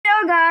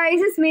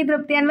guys, it's me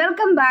Thripthi and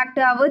welcome back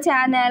to our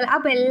channel.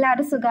 അപ്പോൾ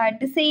എല്ലാവരും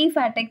സുഖമായിട്ട് safe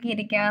ആയിട്ടൊക്കെ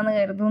ഇരിക്കാമെന്ന്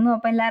കരുതുന്നു.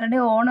 അപ്പോൾ എല്ലാവരുടെ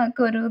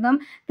ഓണമൊക്കെ ഒരു വിധം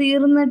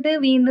തീർന്നിട്ട്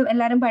വീണ്ടും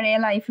എല്ലാവരും പഴയ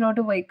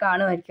ലൈഫിലോട്ട് പോയി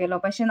കാണുമായിരിക്കുമല്ലോ.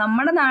 പക്ഷെ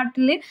നമ്മുടെ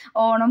നാട്ടിൽ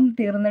ഓണം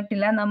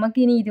തീർന്നിട്ടില്ല.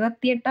 നമുക്കിനി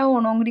 28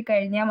 ഓണം കൂടി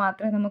കഴിഞ്ഞാൽ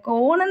മാത്രമേ നമുക്ക്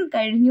ഓണം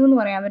കഴിഞ്ഞു എന്ന്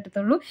പറയാൻ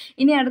പറ്റത്തുള്ളൂ.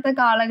 ഇനി അടുത്ത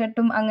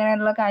കാലഘട്ടം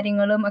അങ്ങനെയുള്ള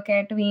കാര്യങ്ങളും ഒക്കെ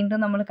ആയിട്ട് വീണ്ടും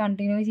നമ്മൾ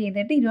കണ്ടിന്യൂ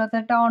ചെയ്തിട്ട്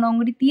 28 ഓണം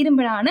കൂടി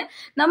തീരുമ്പോഴാണ്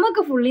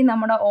നമുക്ക് ഫുള്ളി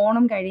നമ്മുടെ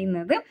ഓണം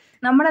കഴിയുന്നത്.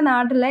 നമ്മുടെ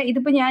നാട്ടിൽ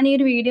ഇതിപ്പോൾ ഞാൻ ഈ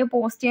ഒരു വീഡിയോ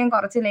പോസ്റ്റ് ചെയ്യാൻ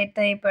കുറച്ച്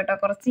ലേറ്റായി പോട്ടോ,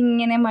 കുറച്ച്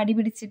ഇങ്ങനെ മടി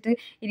പിടിച്ചിട്ട്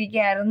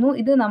ഇരിക്കുകയായിരുന്നു.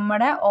 ഇത്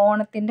നമ്മുടെ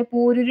ഓണത്തിൻ്റെ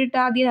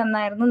പൂരുരുട്ടാതി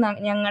എന്നായിരുന്നു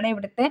ഞങ്ങളുടെ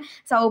ഇവിടുത്തെ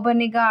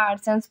Sauparnika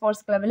arts and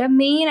sports ക്ലബ്ബിലെ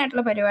main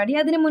ആയിട്ടുള്ള പരിപാടി.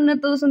 അതിന്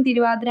മുന്നത്തെ ദിവസം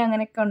തിരുവാതിര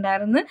അങ്ങനെയൊക്കെ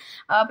ഉണ്ടായിരുന്നു.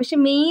 പക്ഷെ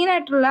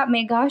മെയിനായിട്ടുള്ള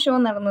മെഗാ ഷോ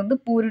നടന്നത്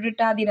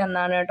പൂരുരുട്ടാതി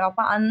എന്നാണ് കേട്ടോ.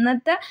 അപ്പോൾ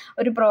അന്നത്തെ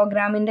ഒരു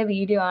പ്രോഗ്രാമിൻ്റെ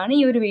വീഡിയോ ആണ്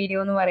ഈ ഒരു വീഡിയോ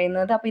എന്ന്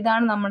പറയുന്നത്. അപ്പോൾ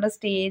ഇതാണ് നമ്മുടെ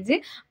സ്റ്റേജ്.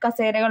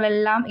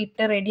 കസേരകളെല്ലാം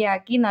ഇട്ട്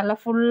റെഡിയാക്കി നല്ല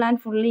ഫുൾ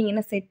ആൻഡ് ഫുള്ളി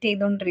ഇങ്ങനെ സെറ്റ്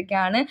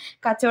ചെയ്തുകൊണ്ടിരിക്കുകയാണ്.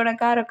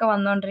 കച്ചവടക്കാരൊക്കെ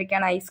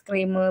വന്നുകൊണ്ടിരിക്കുകയാണ്.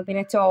 ഐസ്ക്രീം,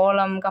 പിന്നെ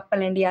ചോളം,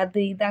 കപ്പലണ്ടി, അത്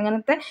ഇത്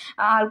അങ്ങനത്തെ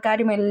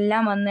ആൾക്കാരും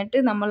എല്ലാം വന്നിട്ട്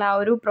നമ്മൾ ആ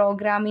ഒരു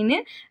പ്രോഗ്രാമിന്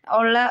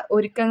ഉള്ള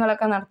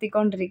ഒരുക്കങ്ങളൊക്കെ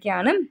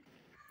നടത്തിക്കൊണ്ടിരിക്കുകയാണ്.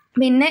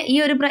 പിന്നെ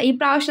ഈ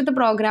പ്രാവശ്യത്തെ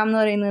പ്രോഗ്രാം എന്ന്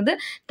പറയുന്നത്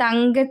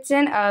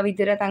തങ്കച്ചൻ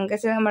വിതുര,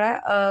 തങ്കച്ചൻ നമ്മുടെ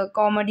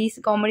കോമഡി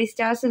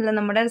സ്റ്റാർസ് ഉള്ള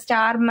നമ്മുടെ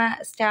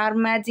സ്റ്റാർ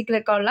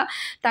മാജിക്കിലൊക്കെ ഉള്ള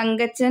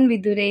തങ്കച്ചൻ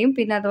വിതുരയും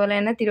പിന്നെ അതുപോലെ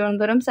തന്നെ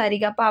തിരുവനന്തപുരം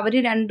സരിക, അപ്പോൾ അവർ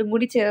രണ്ടും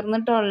കൂടി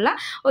ചേർന്നിട്ടുള്ള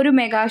ഒരു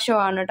മെഗാ ഷോ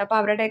ആണ് കേട്ടോ. അപ്പോൾ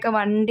അവരുടെയൊക്കെ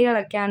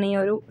വണ്ടികളൊക്കെയാണ് ഈ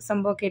ഒരു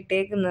സംഭവമൊക്കെ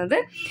ഇട്ടേക്കുന്നത്.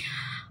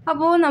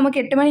 അപ്പോൾ നമുക്ക്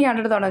 8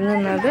 മണിക്കാണ്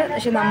തുടങ്ങുന്നത്.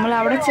 പക്ഷെ നമ്മൾ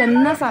അവിടെ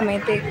ചെന്ന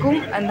സമയത്തേക്കും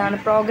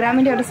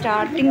പ്രോഗ്രാമിൻ്റെ ഒരു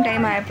സ്റ്റാർട്ടിങ്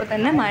ടൈം ആയപ്പോൾ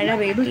തന്നെ മഴ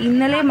പെയ്തു.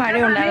 ഇന്നലെ മഴ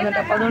ഉണ്ടായിരുന്നു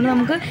കേട്ടോ. അപ്പോൾ അതുകൊണ്ട്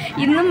നമുക്ക്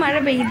ഇന്നും മഴ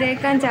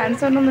പെയ്തേക്കാൻ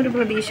ചാൻസ് ഉണ്ടെന്നൊരു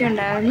പ്രതീക്ഷ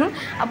ഉണ്ടായിരുന്നു.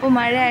 അപ്പോൾ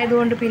മഴ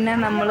ആയതുകൊണ്ട് പിന്നെ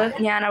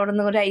ഞാൻ അവിടെ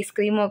നിന്ന് ഒരു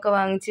ഐസ്ക്രീമും ഒക്കെ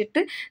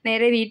വാങ്ങിച്ചിട്ട്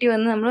നേരെ വീട്ടിൽ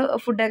വന്ന് നമ്മൾ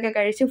ഫുഡൊക്കെ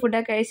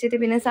കഴിച്ചിട്ട്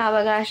പിന്നെ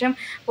സാവകാശം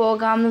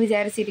പോകാമെന്ന്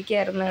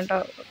വിചാരിച്ചിരിക്കുകയായിരുന്നു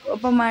കേട്ടോ.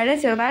 അപ്പോൾ മഴ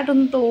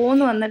ചെറുതായിട്ടൊന്ന്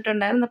തോന്നു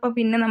വന്നിട്ടുണ്ടായിരുന്നു. അപ്പോൾ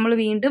പിന്നെ നമ്മൾ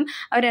വീണ്ടും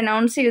അവർ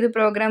അനൗൺസ് ചെയ്ത്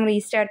പ്രോഗ്രാം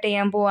റീസ്റ്റാർട്ട്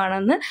ചെയ്യാൻ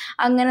പോവാണെന്ന്.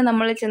 അങ്ങനെ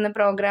നമ്മൾ ചെന്ന്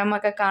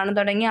പ്രോഗ്രാമൊക്കെ കാണാൻ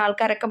തുടങ്ങി.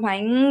 ആൾക്കാരൊക്കെ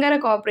ഭയങ്കര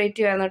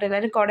കോപ്പറേറ്റീവ് ആയിരുന്നു കേട്ടോ.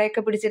 എല്ലാവരും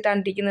കുടയൊക്കെ പിടിച്ചിട്ടാണ്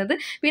ഇരിക്കുന്നത്.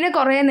 പിന്നെ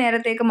കുറേ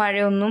നേരത്തേക്ക്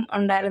മഴയൊന്നും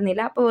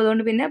ഉണ്ടായിരുന്നില്ല. അപ്പോൾ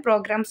അതുകൊണ്ട് പിന്നെ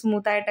പ്രോഗ്രാം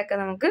സ്മൂത്തായിട്ടൊക്കെ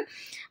നമുക്ക്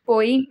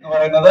പോയി.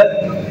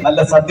 നല്ല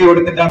സദ്യ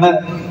കൊടുത്തിട്ടാണ്.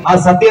 ആ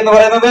സദ്യ എന്ന്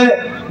പറയുന്നത്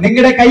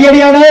നിങ്ങളുടെ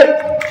കയ്യടിയാണ്.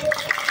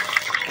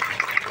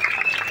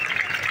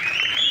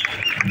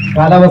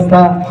 കാലാവസ്ഥ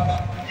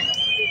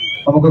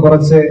നമുക്ക്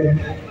കുറച്ച്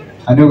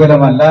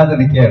അനുകൂലമല്ലാതെ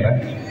നിൽക്കുകയാണ്.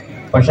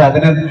 പക്ഷെ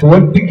അതിനെ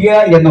തോൽപ്പിക്കുക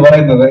എന്ന്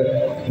പറയുന്നത്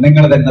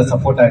നിങ്ങൾ തരുന്ന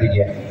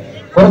സപ്പോർട്ടായിരിക്കുക.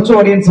 കുറച്ച്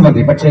ഓഡിയൻസ്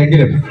മതി, പക്ഷെ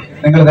എങ്കിലും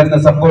നിങ്ങൾ തരുന്ന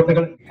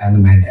സപ്പോർട്ടുകൾ ഞാൻ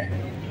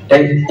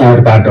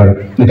ഒരു പാട്ടോട്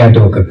കാറ്റ്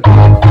നോക്ക്.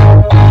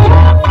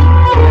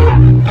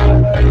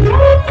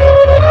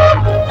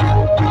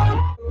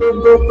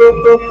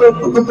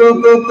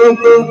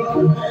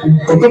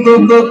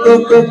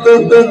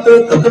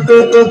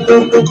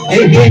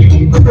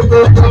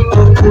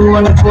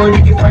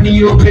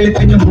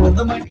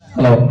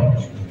 ഹലോ,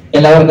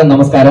 എല്ലാവർക്കും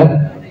നമസ്കാരം.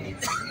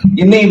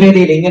 ഇന്ന് ഈ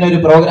വേദിയിൽ ഇങ്ങനെ ഒരു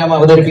പ്രോഗ്രാം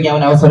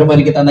അവതരിപ്പിക്കാൻ അവസരം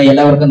ഒരുക്കി തന്ന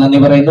എല്ലാവർക്കും നന്ദി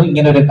പറയുന്നു.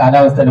 ഇങ്ങനെ ഒരു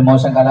കാലാവസ്ഥയിലും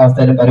മോശം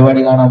കാലാവസ്ഥയിലും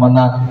പരിപാടി കാണാൻ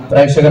വന്ന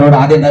പ്രേക്ഷകരോട്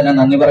ആദ്യം തന്നെ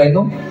നന്ദി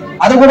പറയുന്നു.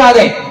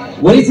 അതുകൂടാതെ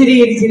ഒരു ചിരി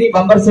ഇരിച്ചിരി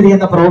ബമ്പർ ചിരി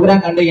എന്ന പ്രോഗ്രാം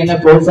കണ്ട് എന്നെ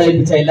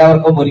പ്രോത്സാഹിപ്പിച്ച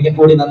എല്ലാവർക്കും ഒരിക്കൽ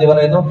കൂടി നന്ദി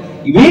പറയുന്നു.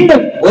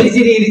 വീണ്ടും ഒരു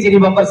ചിരി ഇരിച്ചിരി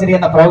ബമ്പർ ചിരി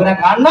എന്ന പ്രോഗ്രാം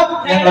കാണണം.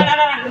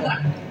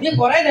 ഞങ്ങൾ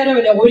കുറെ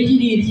നേരമല്ലേ ഒരു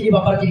ചിരി ഇരിച്ചിരി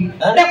ബമ്പർ ചിരി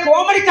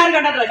കോമഡിക്കാർ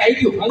കണ്ടിട്ടില്ല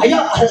കഴിക്കൂ. അയ്യോ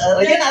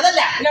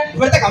അതല്ല,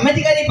 ഇവിടുത്തെ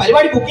കമ്മിറ്റിക്കാരി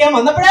പരിപാടി ബുക്ക് ചെയ്യാൻ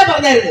വന്നപ്പോഴേ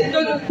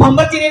പറഞ്ഞായിരുന്നു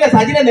ബമ്പർ ചിരിയുടെ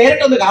സജിനെ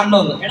നേരിട്ടൊന്ന്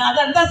കാണണമെന്ന്. എടാ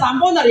അതെന്താ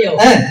സംഭവം എന്നറിയോ?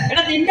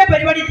 എടാ നിന്റെ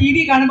പരിപാടി TV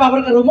കാണുമ്പോ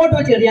അവർക്ക് റിമോട്ട്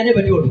വെച്ച് എറിയാനേ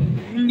പറ്റുള്ളൂ.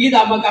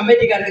 ഇതാകുമ്പോ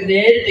കമ്മിറ്റിക്കാർക്ക്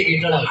നേരിട്ട്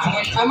കിട്ടണം.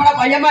 നമ്മളെ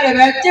പയ്യന്മാരെ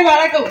വെച്ച്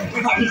വളക്കും.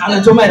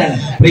 ചുമ്മാരാണ്.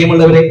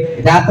 പ്രിയമുള്ളവരെ,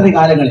 രാത്രി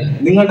കാലങ്ങളിൽ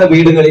നിങ്ങളുടെ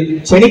വീടുകളിൽ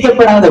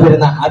ക്ഷണിക്കപ്പെടാതെ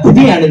വരുന്ന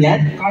അതിഥിയാണ് ഞാൻ.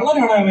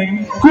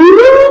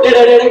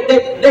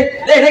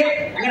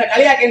 അങ്ങനെ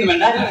കളിയാക്കിയൊന്നും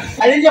വേണ്ട.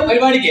 കഴിഞ്ഞ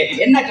പരിപാടിക്ക്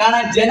എന്നെ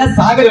കാണാൻ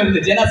ജനസാഗരം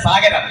വരുന്നു.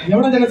 ജനസാഗരം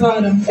എവിടെ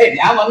ജനസാഗരം?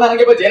 ഞാൻ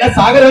വന്നിറങ്ങിയപ്പോ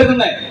ജനസാഗരം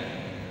വരുന്നേ.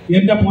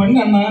 എന്റെ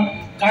പൊന്നെണ്ണ,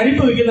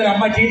 കരിമ്പ് വയ്ക്കുന്ന ഒരു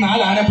അമ്മച്ചി,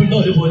 4 ആനപ്പിണ്ടോ,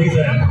 ഒരു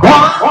പോലീസുകാരൻ.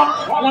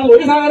 അല്ലാതെ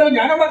ഒരു സാഗരവും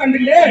ഞാനവിടെ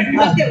കണ്ടില്ലേ.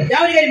 ഞാൻ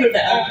ഒരു കാര്യം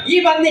വിട്ടെ, ഈ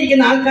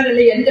വന്നിരിക്കുന്ന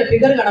ആൾക്കാരല്ലേ എന്റെ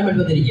ഫിഗർ കാണാൻ വേണ്ടി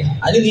വന്നിരിക്കുക.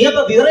 അത് നീ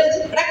അപ്പൊ ഫിഗർ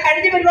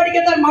കഴിഞ്ഞ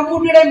പരിപാടിക്ക്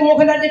മമ്മൂട്ടിയുടെ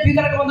മോഹൻലാലിന്റെ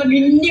ഫിഗറൊക്കെ വന്ന്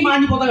മിന്നി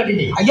മാഞ്ഞു പോന്ന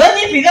കണ്ടില്ലേ? അയ്യോ,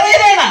 നീ ഫിഗർ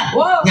ചെയ്തേണ.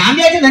 ഞാൻ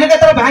വിചാരിച്ചു നിനക്ക്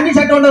എത്ര പാന്റി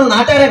ഷർട്ട് ഉണ്ടെന്ന്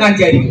നാട്ടുകാരെ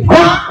കാണിച്ചായിരിക്കും.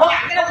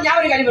 അങ്ങനെ ഞാൻ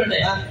ഒരു കാര്യം പറയട്ടെ,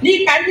 നീ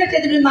കഴിഞ്ഞ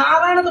ചെയ്തിട്ട്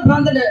നാരായണത്ത്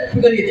ഭ്രാന്തന്റെ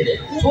ഫിഗർ ചെയ്തില്ലേ?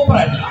 സൂപ്പർ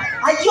ആയിട്ടില്ല.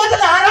 അയ്യോ, അത്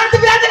നാരായണത്ത്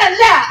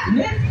ഭ്രാന്തനല്ല,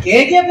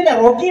 KGF-ലെ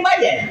റോക്കി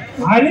ബായ്.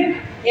 ആര്?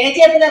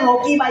 KGF-ലെ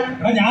റോക്കി ബായ്.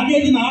 ഞാൻ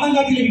വിചാരിച്ച് നാടൻ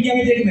കാറ്റിൽ ലഭിക്കാൻ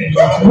വെച്ചേക്കുന്നേ.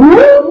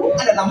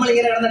 അല്ല,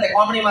 നമ്മളിങ്ങനെ കിടന്നിട്ടെ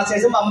കോമഡി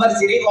മാസ്റ്റേഴ്സും ബമ്പർ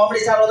ചിരി കോമഡി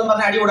സ്റ്റാർ ഒന്നും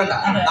പറഞ്ഞ അടികൂടണ്ട.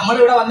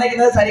 നമ്മളിവിടെ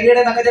വന്നേക്കുന്നത്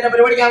സരികയുടെ തങ്കച്ചന്റെ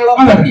പരിപാടിക്കാണല്ലോ.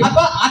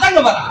 അപ്പൊ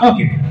അതങ്ങ് പറ.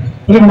 ഓക്കെ,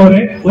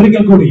 പ്രിയമുള്ളവരെ,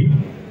 ഒരിക്കൽ കൂടി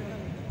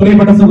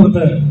പ്രിയപ്പെട്ട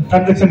സുഹൃത്ത്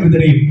തങ്കച്ചൻ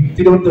വിതുരയും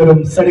തിരുവനന്തപുരം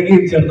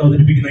സരികയും ചേർന്ന്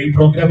അവതരിപ്പിക്കുന്ന ഈ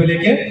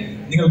പ്രോഗ്രാമിലേക്ക്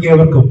നിങ്ങൾക്ക്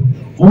ഏവർക്കും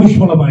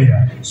ഊഷ്മളമായ.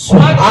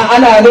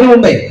 അല്ല, അതിനു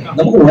മുമ്പേ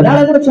നമുക്ക്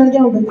ഒരാളെ കൂടെ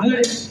ക്ഷണിക്കാനുണ്ട്.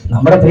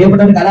 നമ്മുടെ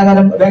പ്രിയപ്പെട്ട ഒരു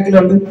കലാകാരൻ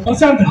ബാക്കിലുണ്ട്,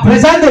 പ്രശാന്ത്.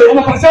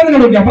 പ്രശാന്തിനെ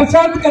വിളിക്കാം.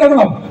 Prashant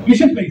Karakulam,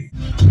 vision place.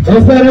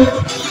 നമസ്കാരം.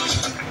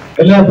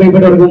 എല്ലാ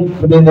പ്രിയപ്പെട്ടവർക്കും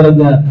ഹൃദയം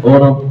നിറഞ്ഞ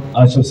ഓണം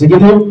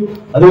ആശംസിക്കുന്നു.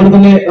 അതുകൊണ്ട്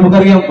തന്നെ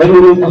നമുക്കറിയാം,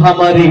 വലിയൊരു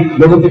മഹാമാരി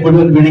ലോകത്തെ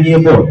മുഴുവൻ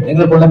വിഴുങ്ങിയപ്പോൾ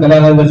ഞങ്ങൾക്കുള്ള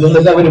കലാകാരന്മാർ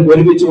എല്ലാവരും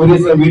ഒരുമിച്ച് ഒരേ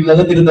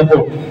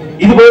വീട്ടിനകത്തിരുന്നപ്പോൾ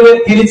ഇതുപോലെ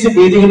തിരിച്ച്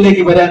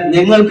വേദികളിലേക്ക് വരാൻ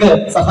ഞങ്ങൾക്ക്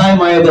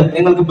സഹായമായത്,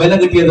 ഞങ്ങൾക്ക് ബലം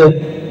കിട്ടിയത്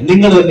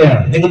നിങ്ങൾ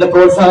തന്നെയാണ്. നിങ്ങളുടെ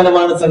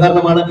പ്രോത്സാഹനമാണ്,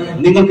 സഹകരണമാണ്,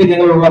 നിങ്ങൾക്ക്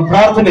ഞങ്ങളുള്ള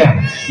പ്രാർത്ഥനയാണ്.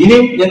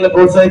 ഇനിയും ഞങ്ങളെ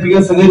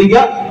പ്രോത്സാഹിപ്പിക്കുക,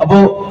 സഹകരിക്കുക. അപ്പോ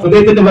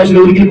ഹൃദയത്തിന്റെ ഭാഷയിൽ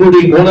ഒരിക്കൽ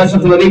കൂടി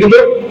ഓണാശംസകൾ അറിയിക്കുന്നു.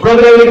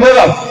 പ്രോഗ്രാമിലേക്ക്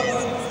പോകാം.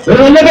 ഒരു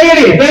നല്ല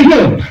കൈയടി. Thank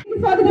you.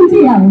 സ്വാഗതം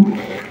ചെയ്യാം.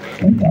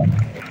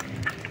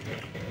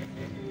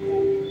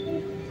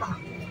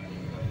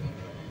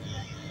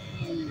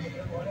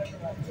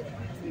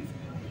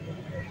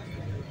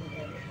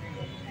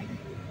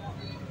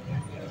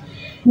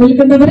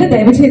 നിൽക്കുന്നവര്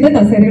ദയവ് ചെയ്ത്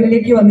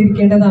കസേരകളിലേക്ക്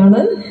വന്നിരിക്കേണ്ടതാണ്.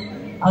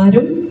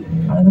 ആരും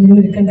അളവിൽ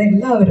നിൽക്കേണ്ട,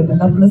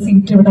 എല്ലാവർക്കുള്ള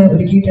സീറ്റ് ഇവിടെ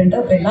ഒരുക്കിയിട്ടുണ്ട്.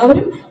 അപ്പൊ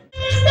എല്ലാവരും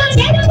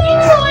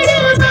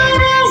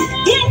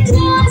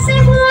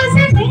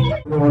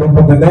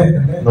അതോടൊപ്പം തന്നെ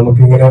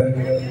നമുക്കിങ്ങനെ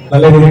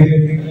നല്ല രീതിയിൽ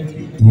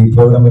ഈ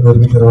പ്രോഗ്രാം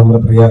ഒരുമിച്ച് നമ്മുടെ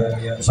പ്രിയ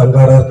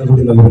സംഘാടകർക്ക്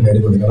കൂടി നല്ലൊരു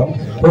കാര്യം കൊടുക്കണം.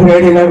 ഒരു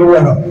കാര്യം എല്ലാവർക്കും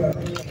വേണം.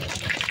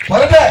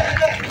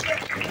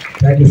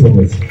 Thank you so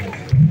much.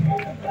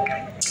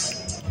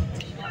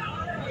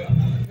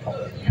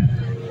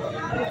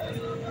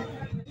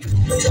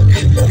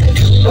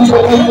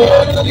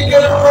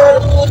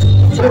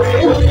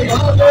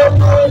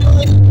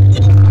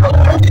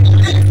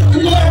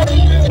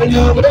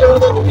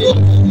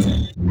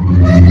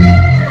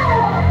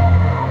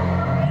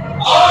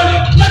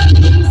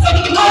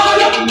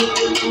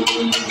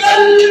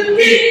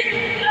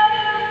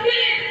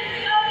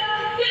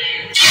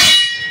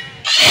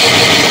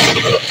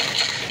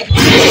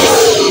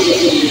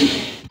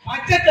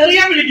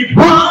 അറിയാൻ വിളിക്കും.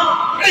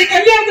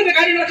 കല്യാണത്തിന്റെ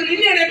കാര്യങ്ങളൊക്കെ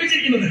നിന്നെയാണ്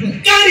ഏൽപ്പിച്ചിരിക്കുന്നത്.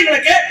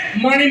 കാര്യങ്ങളൊക്കെ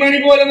മണി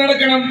പോലെ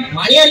നടക്കണം.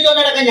 മണി അടിച്ചോണ്ട്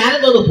നടക്കാൻ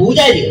ഞാനെന്തോന്നു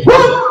പൂജാരി?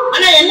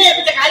 അണ്ണാ എന്നെ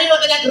ഏൽപ്പിച്ച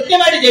കാര്യങ്ങളൊക്കെ ഞാൻ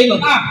കൃത്യമായിട്ട് ചെയ്യുന്നു.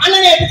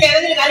 അണ്ണനെ ഏൽപ്പിച്ച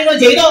ഏതെങ്കിലും കാര്യങ്ങൾ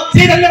ചെയ്തോ?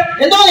 ചെയ്തല്ലോ.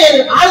 എന്തോ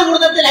ചെയ്തു? ആള്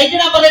കൂടുതൽ ലൈറ്റ്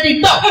ഇടാൻ പറഞ്ഞിട്ട്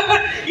ഇട്ടോ?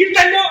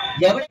 ഇട്ടല്ലോ.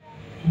 എവിടെ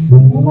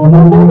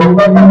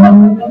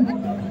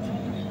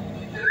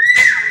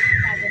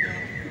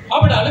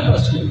അവിടാണ്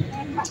പ്രശ്നം.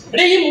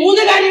 ഇവിടെ ഈ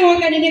 3 കാര്യം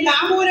നോക്കാൻ ഇനി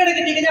കാമ്പൂരൊക്കെ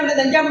കിട്ടിക്കഴിഞ്ഞാൽ അവിടെ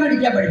നെഞ്ചാമ്പൂർ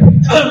അടിക്കാൻ പറ്റും.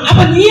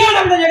 അപ്പൊ നീയാണ്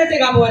അവിടെ ജഗത്തെ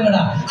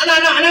കാമ്പൂരടാ.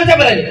 അനാവശ്യം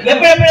പറയും.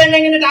 എപ്പോഴെപ്പോഴും എന്നെ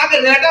ഇങ്ങനെ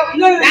ആക്കരുത് കേട്ടോ.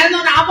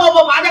 ഞാനൊന്നും ആപ്പോ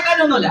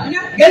പാചകക്കാരനൊന്നുമല്ല.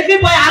 ഗൾഫിൽ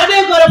പോയി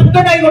അറബിയൊക്കെ ഓരോ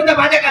ഫുഡുണ്ടാക്കി കൊടുത്ത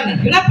പാചകക്കാരൻ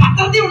ഇവിടെ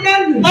പത്രത്തിൽ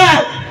ഉണ്ടായിരുന്നു.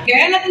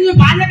 കേരളത്തിൽ നിന്ന്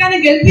പാചകക്കാരൻ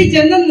ഗൾഫിൽ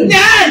ചെന്നെന്ന്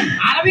ഞാൻ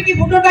അറബിക്ക്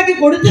ഫുഡുണ്ടാക്കി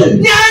കൊടുത്തു.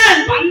 ഞാൻ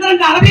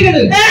 12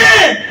 അറബികള്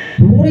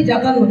തൂറി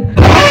ചത്തന്നു.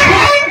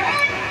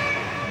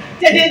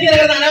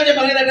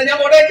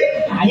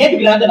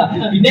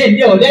 പിന്നെ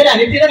എന്റെ ഒരേ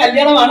അനിയത്തിയുടെ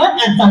കല്യാണമാണ്.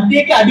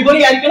 സദ്യയൊക്കെ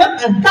അടിപൊളിയായിരിക്കണം.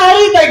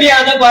 കറി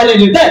തകയാതെ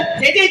പറയരുത്.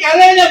 ചേച്ചി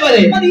കറിയാ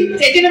പോലെ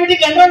ചേച്ചിനെ പറ്റി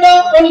കണ്ടുണ്ടോ?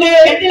 ഉണ്ട്.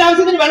 വീട്ടിൽ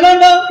ആവശ്യത്തിന്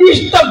വെള്ളമുണ്ടോ?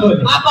 ഇഷ്ടം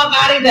പോലെ. അപ്പൊ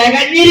കറി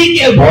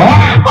തകഞ്ഞിരിക്കും.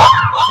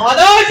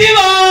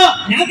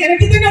 ഞാൻ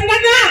കിണറ്റിൽ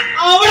കണ്ടാ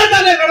അവിടെ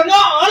തന്നെ കിടന്നോ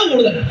ആള്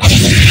കൂടുതൽ.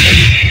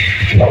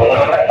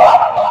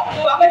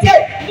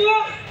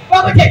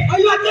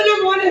 അയ്യോ അച്ഛന്റെ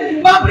മോനെ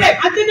ബാപ്പേ,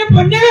 അച്ഛന്റെ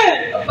പൊന്നെ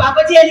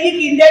പാപ്പച്ചി, എനിക്ക്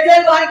കിൻഡർ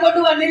വാങ്ങിക്കൊണ്ട്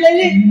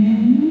വന്നില്ലല്ലേ?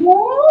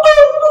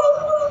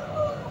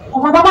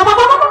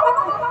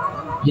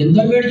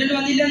 എന്താ മേടിച്ചിട്ട്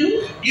വന്നില്ലെന്ന്?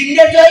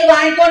 കിൻഡർ ജോയ്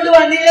വാങ്ങിക്കൊണ്ട്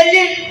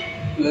വന്നില്ലല്ലേ?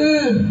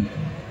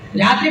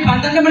 രാത്രി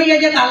 12 മണി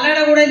കഴിഞ്ഞാൽ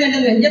തള്ളയുടെ കൂടെ എന്റെ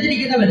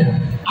നെഞ്ചത്തിരിക്കുന്നവന്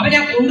അവൻ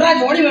ഞാൻ ഉണ്ട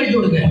ജോഡി മേടിച്ചു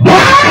കൊടുക്കുക.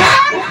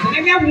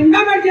 ഞാൻ ഉണ്ട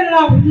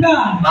മേടിച്ചിട്ടാ ഉണ്ട.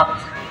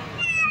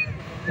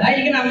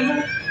 ഇതായിരിക്കണം അമ്മ.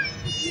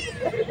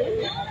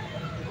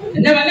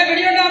 എന്നെ വല്ല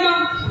പിടിയുണ്ടാമ്മ.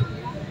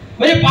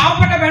 ഒരു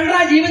പാവപ്പെട്ട പെണ്ണ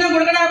ജീവിതം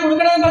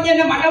കൊടുക്കണമെന്ന് പറഞ്ഞ്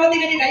എന്നെ മണ്ഡപത്തിൽ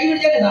കഴിഞ്ഞ് കൈ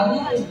പിടിച്ചൊക്കെ തന്നു.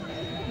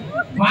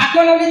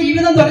 ബാക്കിയുള്ളവരുടെ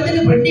ജീവിതം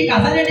തുറച്ചിട്ട് പെട്ടി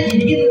കഥനായിട്ട്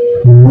ചിരിക്കുന്നു.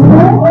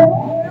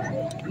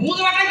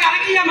 3 വട്ടം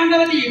കറങ്ങി ഞാൻ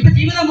മണ്ഡപത്തിൽ. ഇപ്പൊ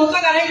ജീവിതം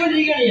മൊത്തം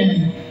കറങ്ങിക്കൊണ്ടിരിക്കുകയാണ് ഞാൻ.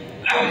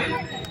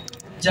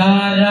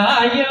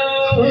 ചാരായോ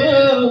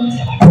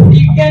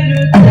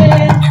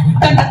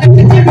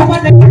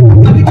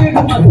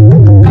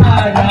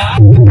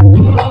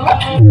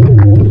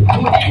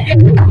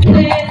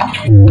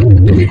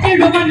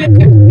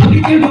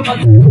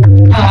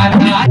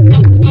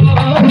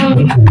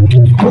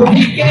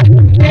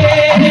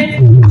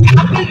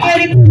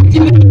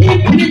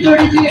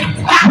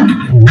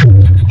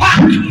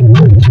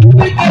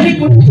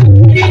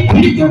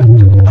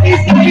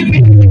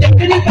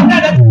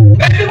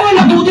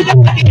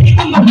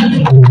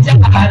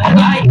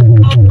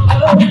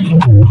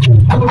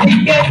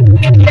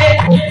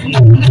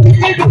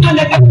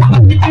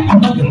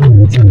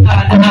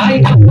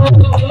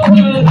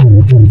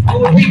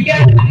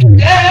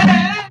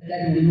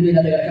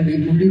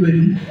പുള്ളി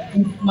വരും,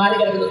 മാല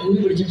കിടക്കുന്ന തുണി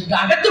പിടിച്ചിട്ട്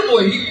അകത്ത്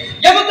പോയി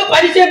നമുക്ക്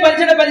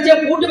പരിചയം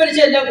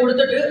കൂട്ടുപരിചയം എല്ലാം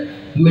കൊടുത്തിട്ട്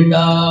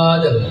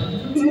മിണ്ടാതെ.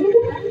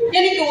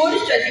 എനിക്ക് ഒരു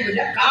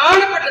ശല്യമില്ല.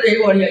 കാണപ്പെട്ട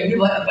ദൈവമാണ് ഈ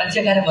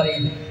പലിശക്കാരൻ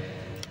പറയുന്നത്.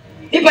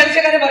 ഈ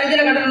പലിശക്കാരൻ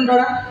പറയുന്നതിനെ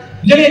കണ്ടിട്ടുണ്ടോടാ?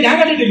 ഇല്ലേ, ഞാൻ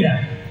കണ്ടിട്ടില്ല.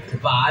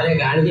 ഇപ്പൊ ആരെ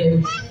കാണിക്കേ?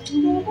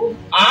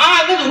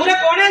 അത് ദൂരെ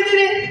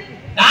പോണേന്തിന്?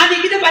 ഞാൻ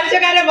നിൽക്കുന്ന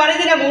പലിശക്കാരൻ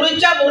പറയുന്നതിനെ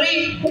മുറിച്ച മുറി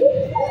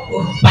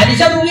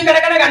പലിശ തൂങ്ങി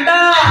കിടക്കണ കണ്ട.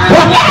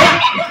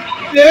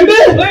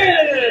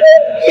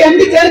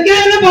 എന്റെ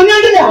ചെറുക്കാരെല്ലാം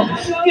പൊന്നാണ്ടില്ല.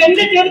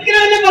 എന്റെ ചെറുക്കിനെ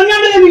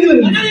പറഞ്ഞാൽ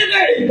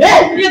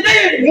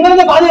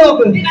നിങ്ങളൊന്ന് പറഞ്ഞു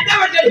നോക്ക്,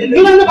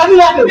 നിങ്ങളൊന്ന് പറഞ്ഞു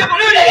നോക്ക്.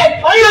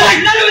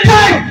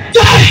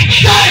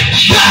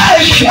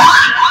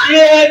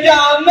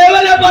 അമ്മ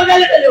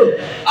പറഞ്ഞാലോ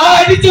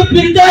അടിച്ചു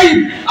പിന്തായി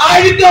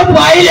അടിച്ച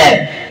വയല്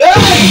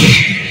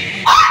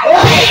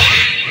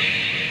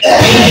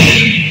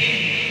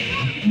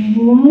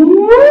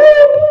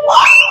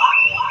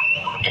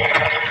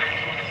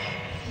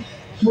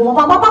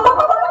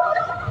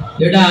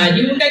എടാ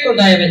അരി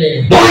ഉണ്ടായിക്കൊണ്ടായവനെ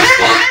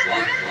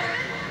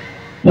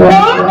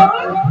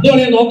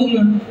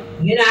നോക്കുന്നു.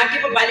 ഇങ്ങനെ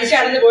ആക്കിയപ്പോ പലിശ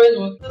അടന്ന് പോയത്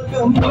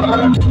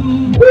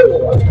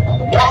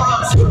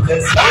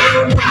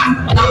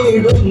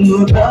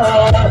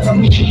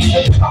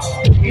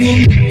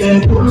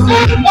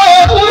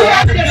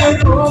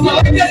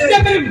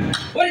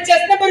ഒരു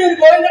ചെസ്റ്റപ്പര് ഒരു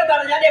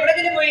ഗോവിന്ദത്താണ്. ഞാൻ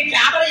എവിടെങ്കിലും പോയി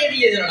ക്യാമറ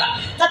ചെയ്തിടാ.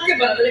 സത്യം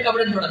പറഞ്ഞതിലേക്ക്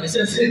അവിടെ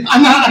ബിസിനസ്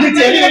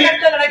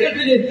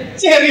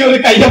ചെറിയൊരു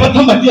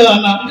കയ്യബദ്ധം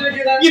പറ്റിയതാണ്.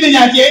 ഇത്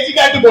ഞാൻ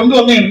ചേച്ചിക്കായിട്ട്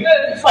കൊണ്ടുവന്നേണ്,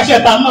 പക്ഷെ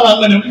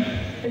തന്നതങ്ങനും.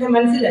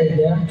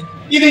 മനസ്സിലായില്ല.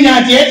 ഇത് ഞാൻ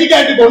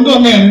ചേച്ചിക്കായിട്ട്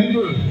കൊണ്ടുവന്നേണ്,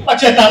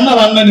 പക്ഷെ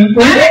തന്നതങ്ങനും.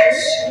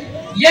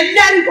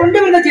 എല്ലാരും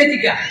കൊണ്ടുവരുന്ന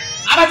ചേച്ചിക്ക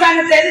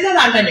അവസാനം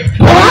തരുന്നതാണ്ടല്ലേ.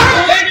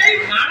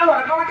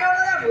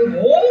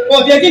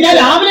 ചേച്ചി ഞാൻ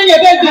രാവിലെ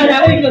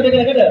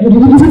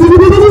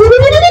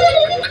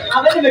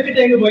അവന് വെക്കിട്ട്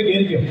എങ്ങ് പോയി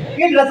കേറിക്കോ.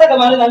 ഈ ഡ്രസ്സൊക്കെ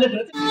മാറി നല്ല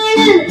ഡ്രസ്.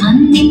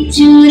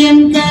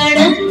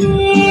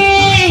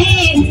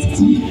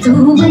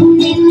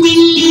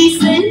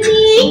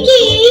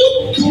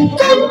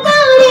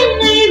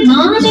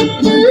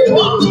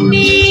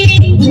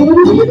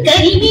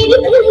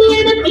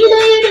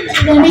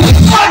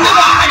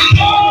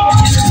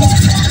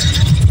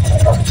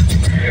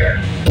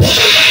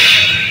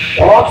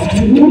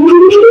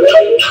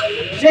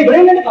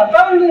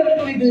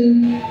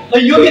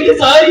 അയ്യോ എന്റെ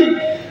സാരി,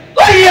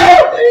 അയ്യോ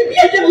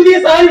എന്റെ പുതിയ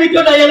സാരി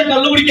വിറ്റോണ്ട് അയാൾ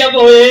കള്ളു കുടിക്കാൻ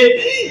പോയേ.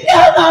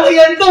 ഞാൻ നാളെ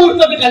എന്തോ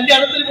കൊടുത്തോണ്ട്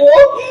കല്യാണത്തിന്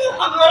പോവും.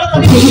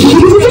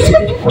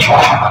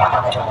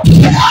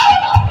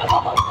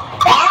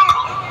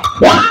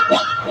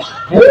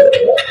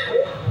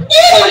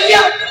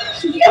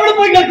 എവിടെ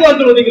പോയി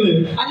കിടക്കുവാണോ നിങ്ങള്?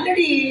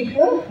 അല്ലടി,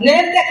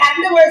 നേരത്തെ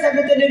കറണ്ട് പോയ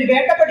സമയത്ത് ഒരു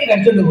വേട്ടപ്പട്ടി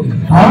കടിച്ചോണ്ട് പോയി.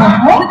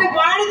 എന്നിട്ട്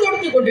പാടി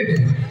തുടച്ച് കൊണ്ടിട്ട്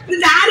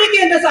എന്നിട്ട് ആരൊക്കെ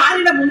എന്റെ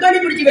സാരിയുടെ മുന്താടി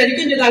പിടിച്ച്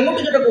വലിക്കുകയും ചെയ്ത് അങ്ങോട്ടും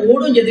ഇങ്ങോട്ടൊക്കെ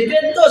ഓടുകയും ചെയ്ത്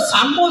ഇതെന്തോ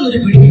സംഭവം എന്നൊരു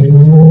പിടിക്കും.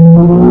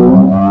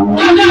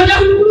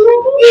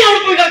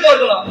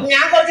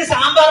 ഞാൻ കുറച്ച്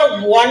സാമ്പാർ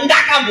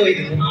ഉണ്ടാക്കാൻ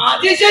പോയിരുന്നു.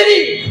 അത് ശരി,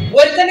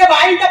 ഒരുത്തന്റെ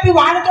വായി തപ്പി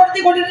വാഴത്തോടത്തി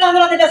കൊണ്ടിട്ടാന്ന്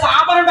അതിന്റെ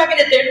സാമ്പാർ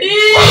ഉണ്ടാക്കിന്റെ തെണ്ടി.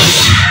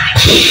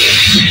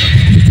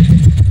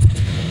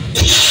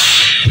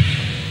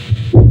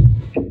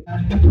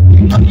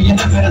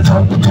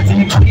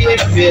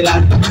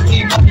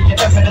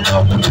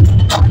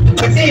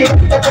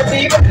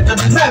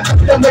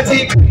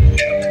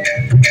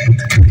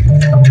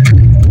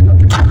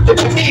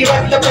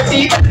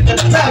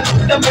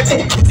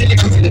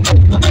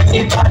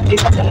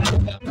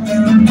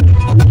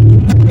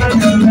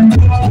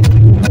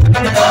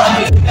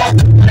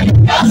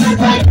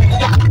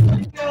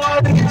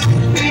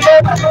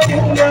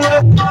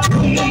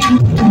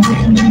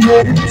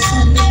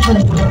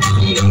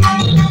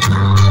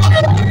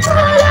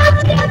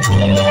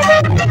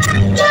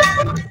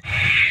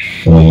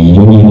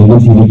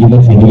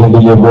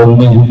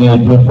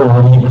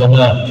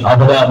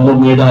 അവിടെ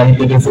അമ്മയുടെ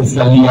ആയിരത്തി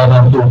മനസ്സിലായില്ലേ?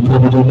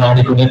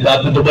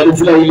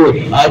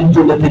 5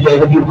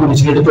 ലക്ഷത്തിൽ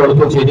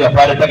കുറിച്ചെടുത്തോളപ്പോ ശരി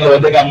അപ്പാരട്ടങ്ങൾ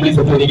എന്റെ കംപ്ലീറ്റ്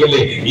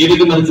സത്വരിക്കല്ലേ?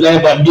 ഇതിന് മനസ്സിലായ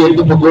വണ്ടി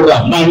എടുത്ത് പൊക്കൂടാ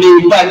മണി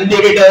വണ്ടി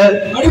വിട്ട്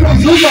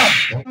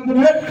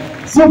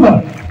സൂപ്പർ.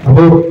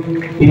 അപ്പോ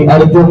ഇനി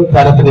അടുത്ത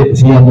തരത്തില്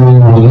ചെയ്യാൻ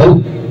പോകുന്നത്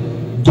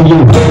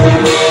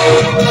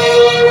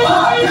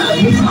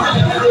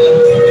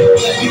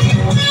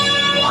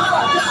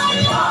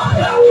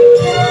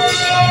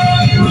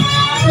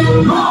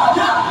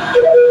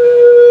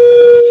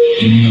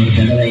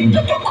இந்த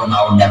பக்கம்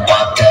நான் உன்னை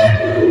பார்த்த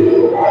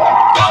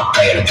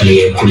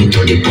இடத்துலயே குழி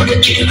தோண்டி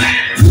புதைச்சிடுவேன்.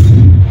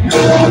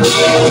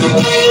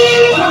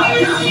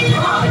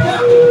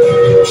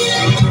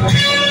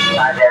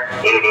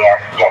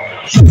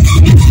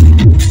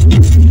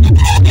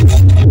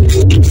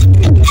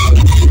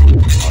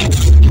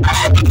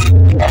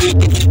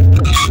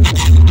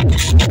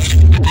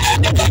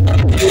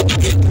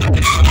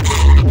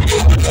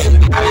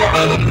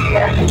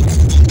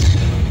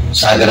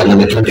 സാഗർ എന്ന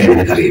മിത്രത്തെ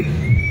നിനക്കറിയും,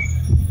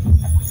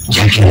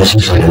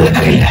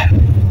 നിനക്കറിയില്ല.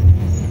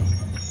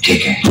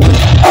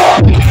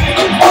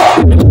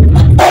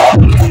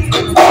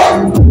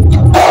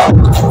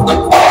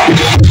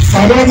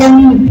 സരോജം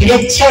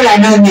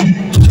രക്ഷകളാണോ?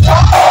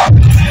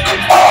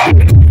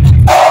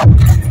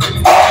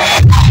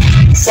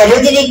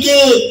 സരോജിനിക്ക്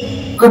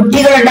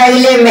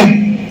കുട്ടികളുണ്ടാകില്ലേ അമ്മേ?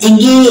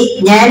 എങ്കിൽ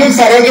ഞാനും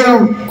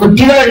സരോജവും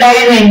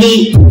കുട്ടികളുണ്ടാകാൻ വേണ്ടി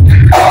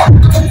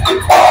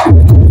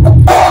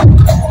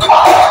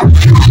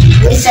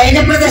ഒരു സൈന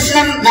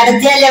പ്രദർശനം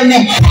നടത്തിയാലോ അമ്മേ?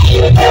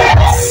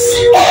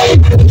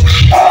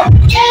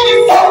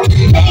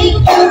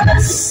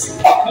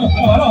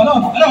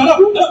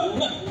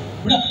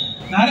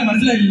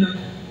 മനസ്സിലായില്ല.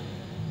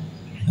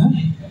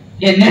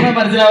 എന്നെ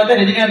മനസ്സിലാവാത്ത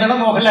രജനീകാന്താണോ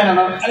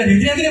മോഹൻലാലാണോ? അല്ല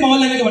രജനീകാന്തിന്റെ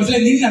മോഹൻലാലിനൊക്കെ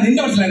മനസ്സിലായി.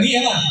 നിന്റെ മനസ്സിലായി? നീ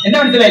ഏതാ? എന്നെ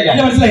മനസ്സിലായില്ല.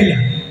 മനസ്സിലായില്ല.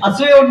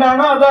 അസൂയ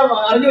കൊണ്ടാണോ അതോ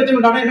അറിഞ്ഞു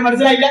വെച്ചുകൊണ്ടാണോ എന്ന്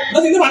മനസ്സിലായില്ല.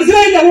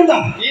 മനസ്സിലായില്ല. അതുകൊണ്ടാ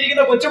ഈ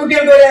ഇരിക്കുന്ന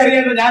കൊച്ചുകുട്ടികൾക്ക് വരെ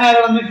അറിയാമല്ലോ ഞാൻ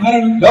ആരാണെന്ന്.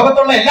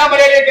 ലോകത്തുള്ള എല്ലാ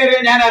മലയാളികൾക്ക്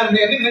അറിയാം ഞാൻ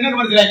ആരാണെന്ന്. എന്നിട്ട് നിങ്ങൾക്ക്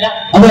മനസ്സിലായില്ല?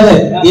 അതെ അതെ,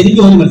 എനിക്ക്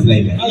പോലും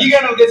മനസ്സിലായില്ല. ഈഗോ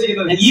ആണ്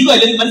ഉദ്ദേശിക്കുന്നത്. ഈഗോ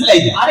അല്ലെങ്കിൽ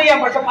മനസ്സിലായില്ല. അറിയാം,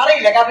 പക്ഷെ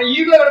പറയില്ല. കാരണം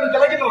ഈഗോ കിടന്ന്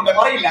തിളയ്ക്കുന്നുണ്ട്,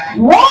 പറയില്ല.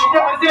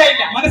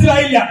 മനസ്സിലായില്ല.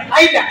 മനസ്സിലായില്ല.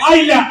 ആയില്ല.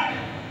 ആയില്ല.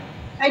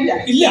 ആയില്ല.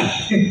 ഇല്ല.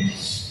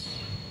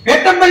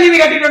 വേട്ടമ്പള്ളി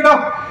കേട്ടിട്ടുണ്ടോ?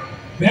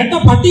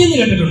 വേട്ടപ്പട്ടി എന്ന്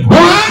കേട്ടിട്ടുണ്ടോ?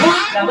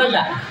 അതല്ല,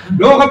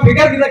 ലോക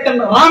ഫിഗർ വിദഗ്ധൻ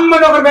റാം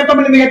മനോഹർ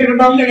വേട്ടമ്പള്ളി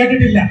കേട്ടിട്ടുണ്ടോ? ഇല്ല,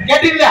 കേട്ടിട്ടില്ല.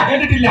 കേട്ടിട്ടില്ല.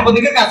 കേട്ടിട്ടില്ല. അപ്പൊ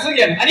നിങ്ങൾക്ക്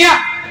അസൂയാണ്. അനിയ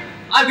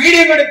ആ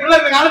വീഡിയോ കൂടി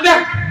പിള്ളേർ കാണട്ടെ.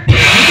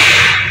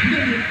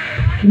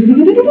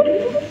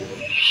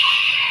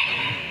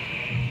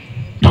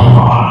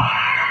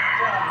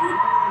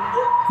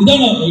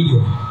 ഇതാണോ വീഡിയോ?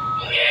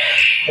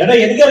 ഏട്ടാ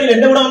എനിക്കറിയില്ല,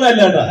 എന്റെ കൂടെ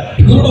ഒന്നല്ല കേട്ടാ.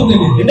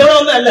 എന്റെ കൂടെ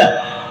ഒന്നല്ല.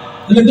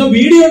 എന്തോ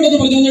വീഡിയോ ഉണ്ടെന്ന്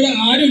പറഞ്ഞോടെ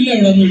ആരും ഇല്ല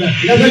ഇവിടെ ഒന്നുമില്ല.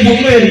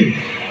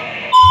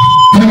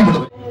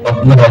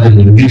 പത്മരാജൻ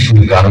ഇംഗ്ലീഷിൽ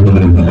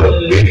കാണുന്നതിന് മുമ്പ്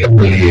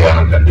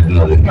വേട്ടമ്പള്ളിയെയാണ്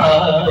കണ്ടിരുന്നത്.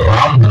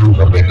 റാം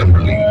മനോഹർ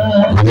വേട്ടമ്പള്ളി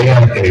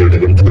മലയാളക്കരയുടെ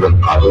ബന്ധുക്കളും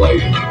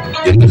ആകുമായിരുന്നു.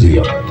 എന്തു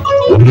ചെയ്യാം,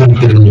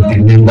 ഓരോരുത്തരും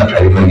തിന്നേണ്ട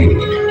അരിമണിയിൽ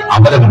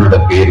അവരവരുടെ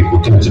പേര്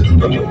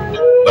കുത്തിവെച്ചിട്ടുണ്ടല്ലോ.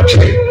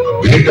 പക്ഷേ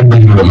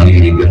വേട്ടമ്പള്ളിയുടെ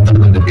മണിയിൽ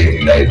ഗന്ധർവന്റെ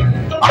പേരില്ലായിരുന്നു.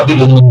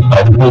 അതിലൊന്നും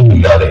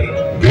പരിഭവമില്ലാതെ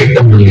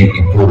വേട്ടമ്പള്ളി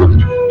ഇപ്പോഴും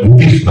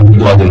ഇംഗ്ലീഷ്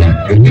ബന്ധുവാദിനെ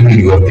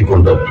വെല്ലുവിളി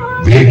ഉയർത്തിക്കൊണ്ട്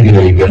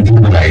വേദികളിൽ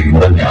ഗന്ധർവനായി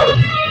നിറഞ്ഞാടും.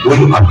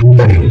 ഒരു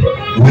അഭ്യന്തരയുണ്ട്.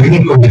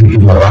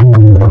 ഒരുങ്ങിക്കൊണ്ടിരിക്കുന്ന റാം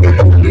മനോഹർ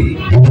വേട്ടമ്പള്ളി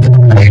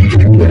ഗന്ധർവനായി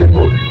തിരിഞ്ഞു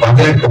വരുമ്പോൾ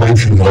 18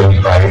 വയസ്സിന് മുകളിൽ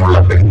പ്രായമുള്ള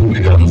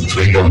പെൺകുട്ടികളും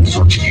സ്ത്രീകളും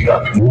സൂക്ഷിക്കുക.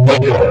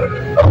 നിങ്ങൾക്ക്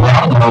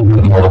റാം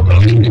മനോഹറിനോട്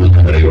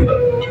പ്രകടിപ്പിക്കുന്നവരെയുണ്ട്.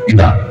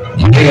 ഇതാ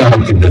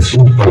മലയാളത്തിന്റെ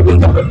സൂപ്പർ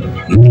ഗന്ധർവൻ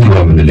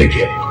നിങ്ങളുടെ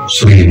മുന്നിലേക്ക്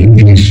ശ്രീ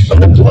ഇംഗ്ലീഷ്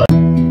ബന്ധുവാൻ.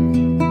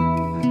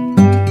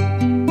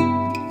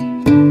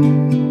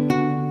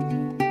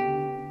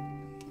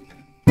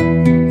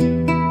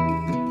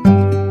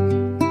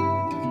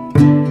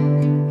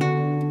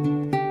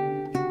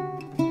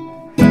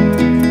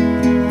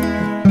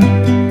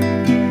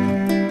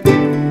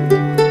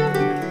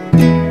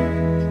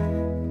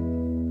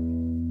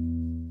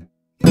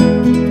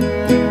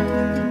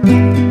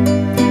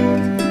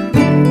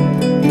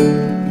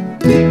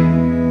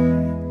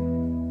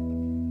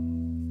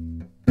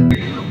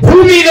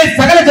 ഭൂമിയിലെ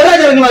സകല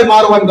ചരാചരങ്ങളായി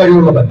മാറുവാൻ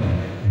കഴിവുള്ളവൻ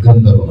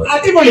ഗന്ധർവൻ.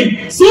 അടിപൊളി,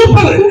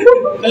 സൂപ്പർ.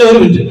 അല്ല, ഒരു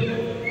മിനിറ്റ്,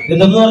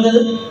 എന്തെന്ന് പറഞ്ഞത്?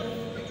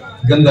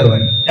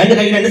 ഗന്ധർവൻ. രണ്ട്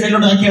കൈ രണ്ട്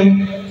സൈഡിലോട്ട് ആക്കിയാണ്.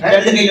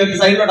 രണ്ട് കൈയിലോട്ട്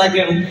സൈഡിലോട്ട്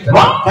ആക്കിയാണ്.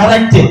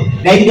 കറക്റ്റ്.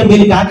 ലൈറ്റിന്റെ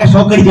പേര് കാക്ക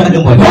ഷോക്ക് അടിച്ച്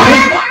നടക്കുമ്പോൾ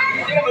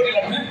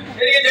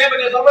എനിക്ക് ചെയ്യാൻ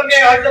പറ്റില്ല.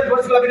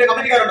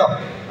 കമ്മിറ്റിക്കാരുണ്ടോ?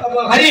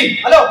 ഹരി,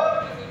 ഹലോ,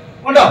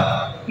 ഉണ്ടോ?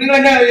 നിങ്ങൾ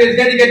എന്നെ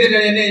സ്റ്റേജിൽ കയറ്റിട്ട്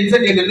എന്നെ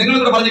ഇൻസൾട്ട് ചെയ്തില്ല. നിങ്ങൾ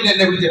കൂടെ പറഞ്ഞിട്ട്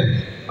എന്നെ വിളിച്ചത്.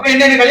 അപ്പൊ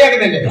എന്നെ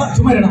കളിയാക്കുന്നില്ലേ?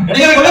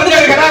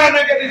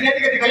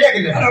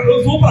 കളിയാക്കില്ല.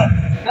 സൂപ്പർ,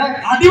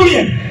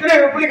 അടിപൊളിയാണ്.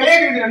 പുള്ളി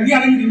കളിയാക്കുന്നില്ല. നീ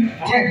ആണെങ്കിൽ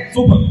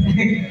സൂപ്പർ,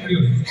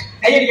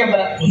 കൈയടിക്കാൻ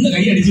പറ. ഒന്ന്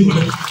കൈ അടിച്ചു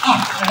കൊടുക്കും.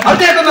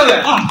 അടുത്തെത്തുന്നത്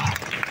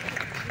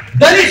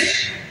ധനുഷ്,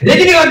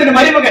 രജനികാന്തിന്റെ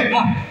മരുമകൻ.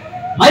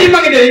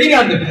 മരുമകന്റെ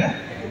രജനികാന്ത്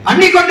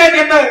കണ്ണിക്കൊണ്ട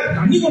എന്ന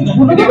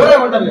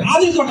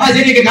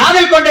ശരിക്ക്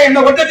കാതൽ കൊണ്ട എന്ന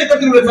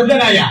ഒറ്റച്ചിത്രത്തിലൂടെ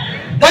ശ്രദ്ധനായ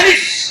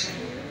ധനുഷ്,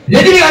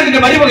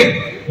 രജനികാന്തിന്റെ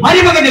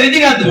മരുമകന്റെ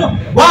രജനികാന്ത്.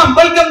 വാം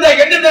വെൽക്കം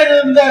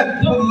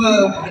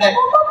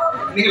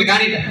നിങ്ങൾ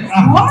കാണില്ല.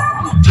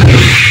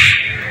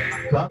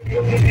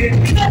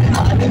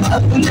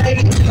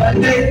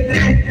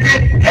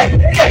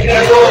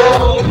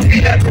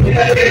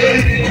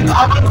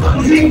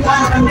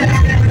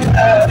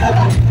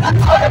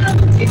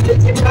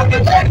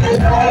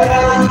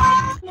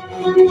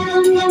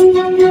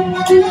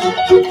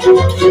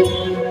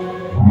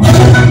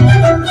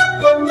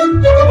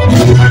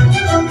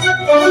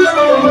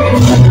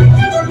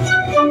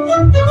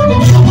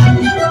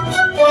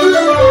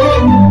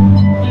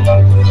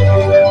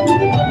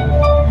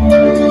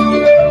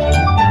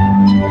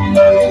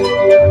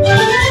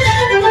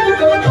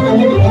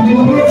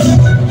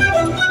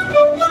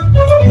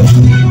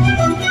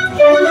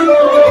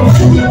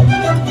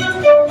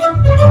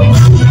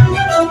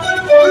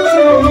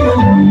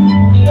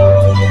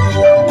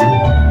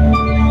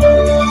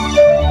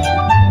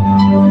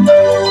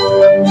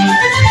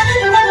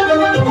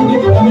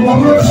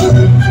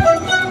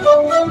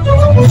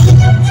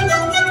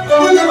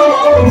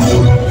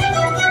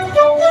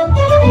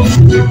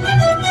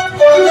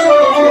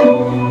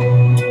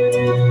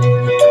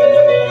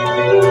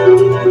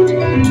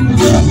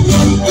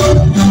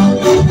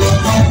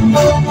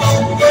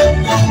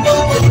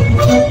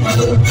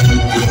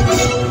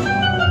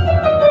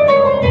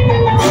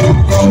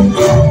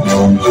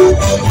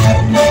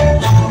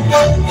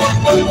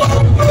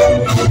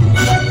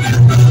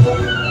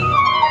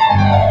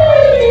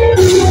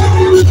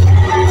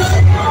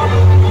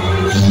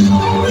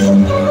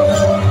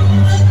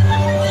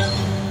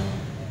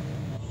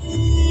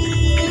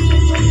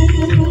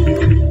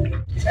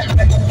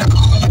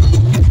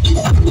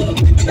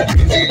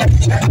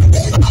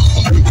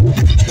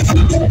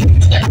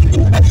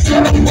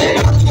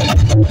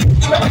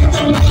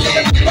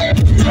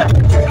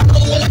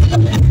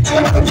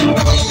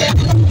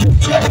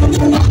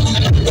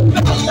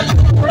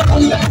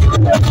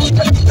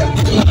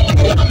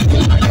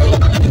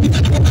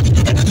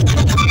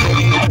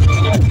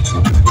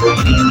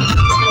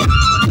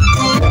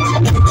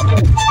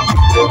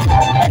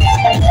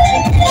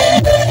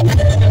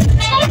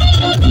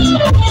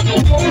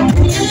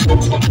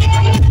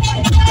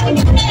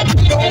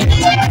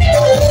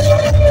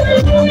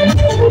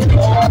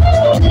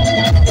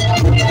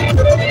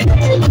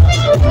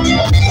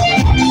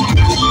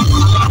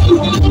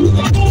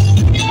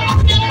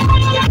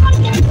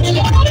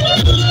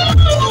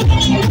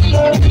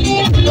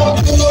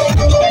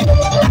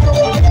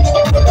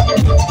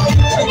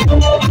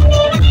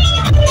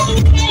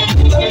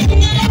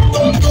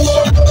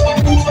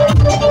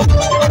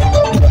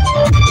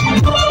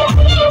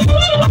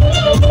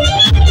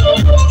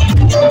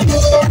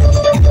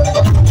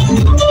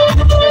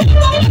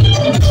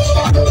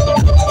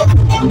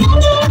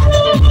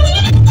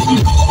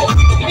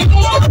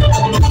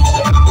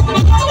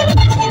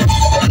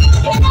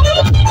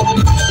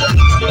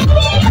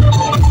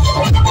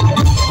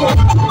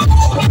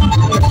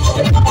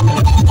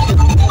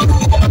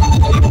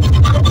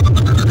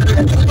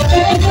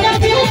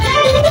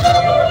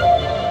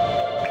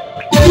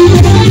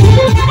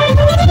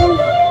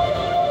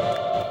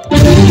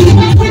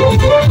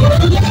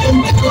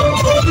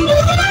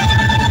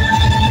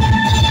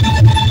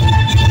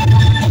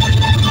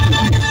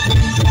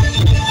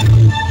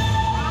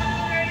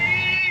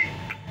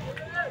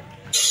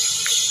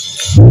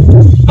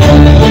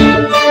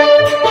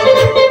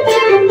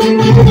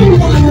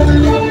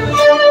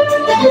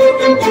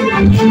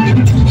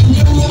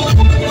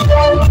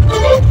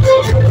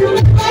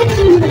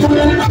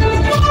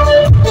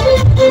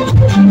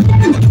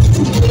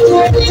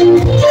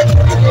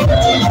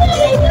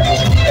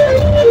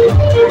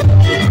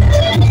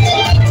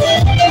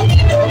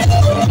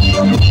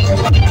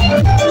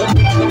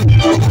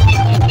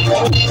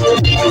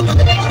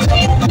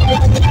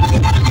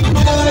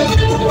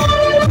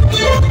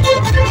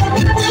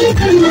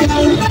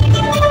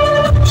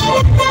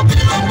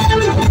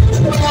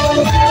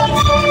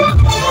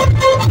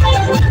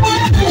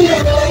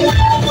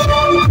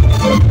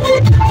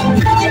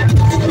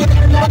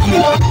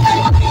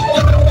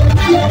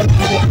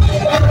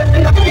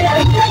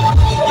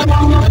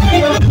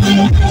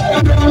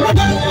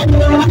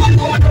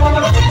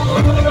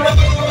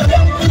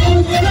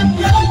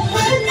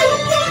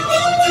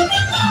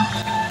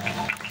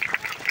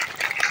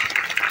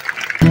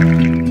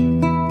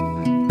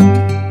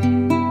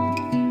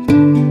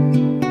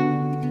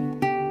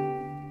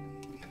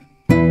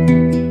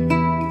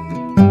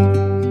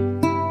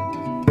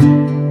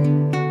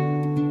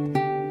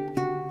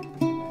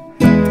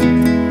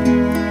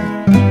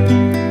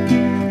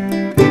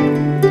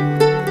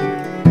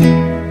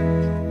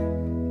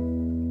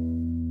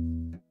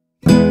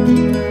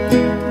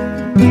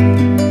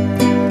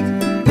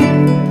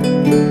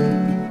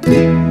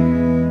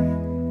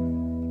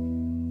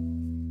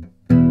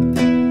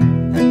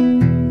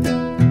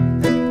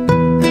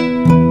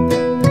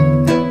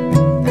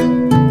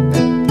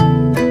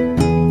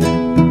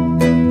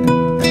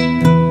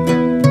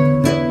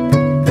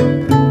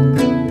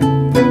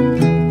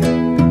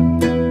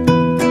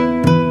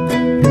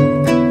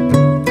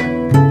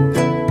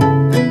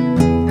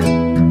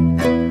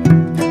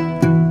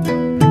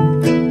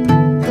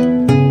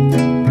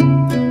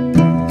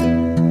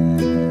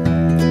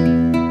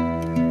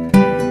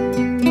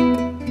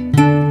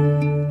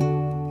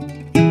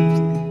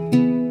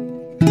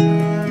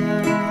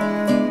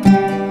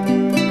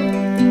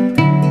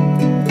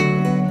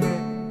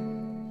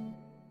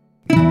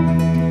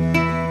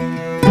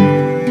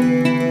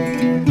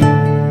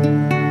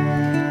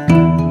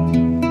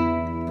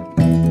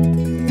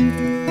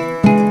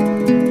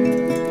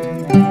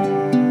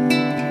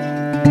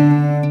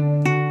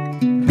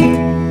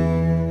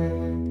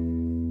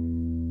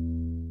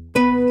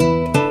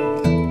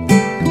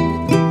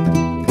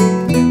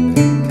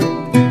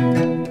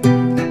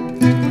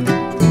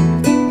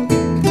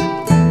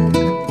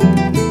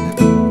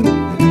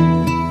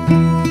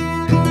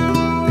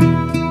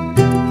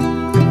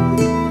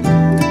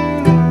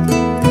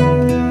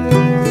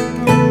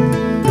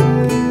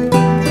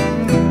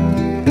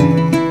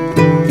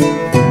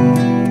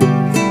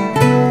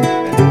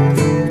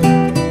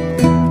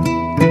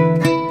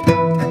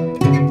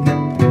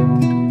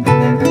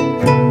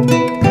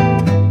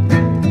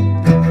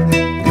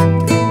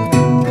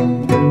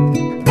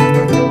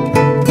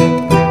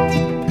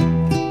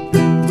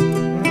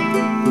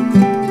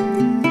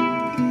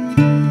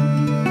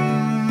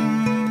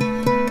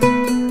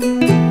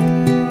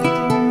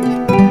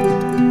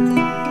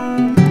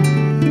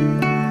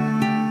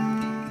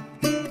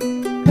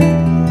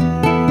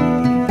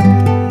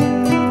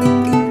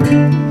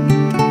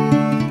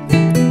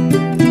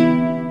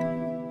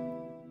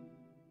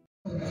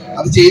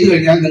 അത് ചെയ്തു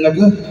കഴിഞ്ഞാൽ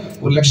നിങ്ങൾക്ക്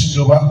 1,00,000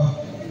 രൂപ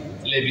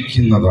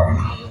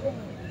ലഭിക്കുന്നതാണ്.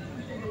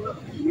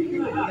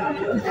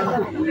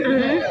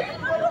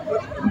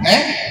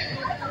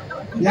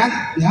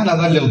 ഞാൻ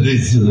അതല്ല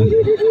ഉദ്ദേശിച്ചത്.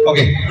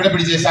 ഓക്കെ, ഇവിടെ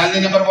പിടിച്ചത് ശാലിനി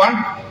നമ്പർ 1,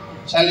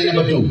 ശാലിനി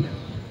നമ്പർ 2.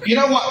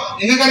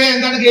 നിങ്ങൾക്കറിയാം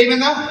എന്താണ് ഗെയിം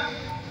എന്ന?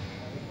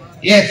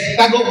 യെസ്,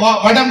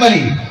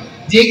 വടംവലി.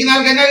 ജയിക്കുന്ന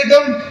ആൾക്ക് എന്നാ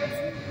കിട്ടും?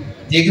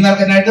 ജയിക്കുന്ന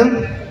ആൾക്ക് എന്നാ കിട്ടും?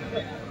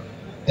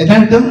 എന്നാ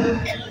കിട്ടും?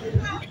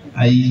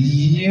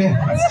 അയ്യേ.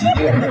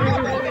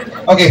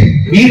 ഓക്കെ,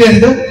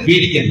 വീഴരുത്,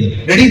 വീടിക്കരുത്.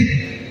 റെഡി?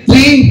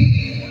 3,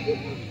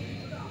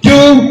 2,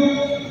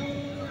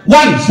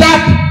 1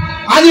 സ്റ്റാർട്ട്.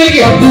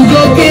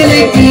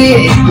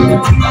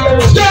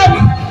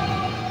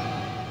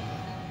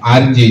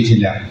 ആരും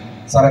ജയിച്ചില്ല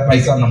സാറേ.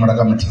 പൈസ നമ്മുടെ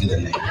കമ്മിറ്റിക്ക്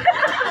തന്നെ.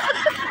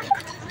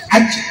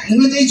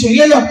 നിങ്ങൾ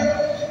ജയിച്ചില്ലല്ലോ.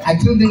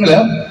 ആക്ച്വലി നിങ്ങൾ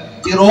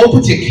ഈ റോപ്പ്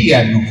ചെക്ക്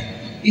ചെയ്യായിരുന്നു.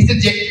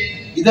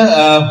 ഇത്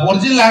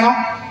ഒറിജിനൽ ആണോ?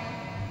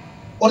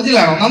 ഒറിജിനൽ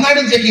ആണോ?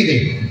 നന്നായിട്ട് ചെക്ക് ചെയ്തേ,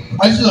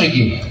 വലിച്ചു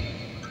നോക്കി.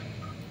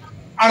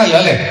 ആണല്ലോ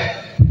അല്ലെ?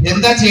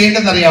 എന്താ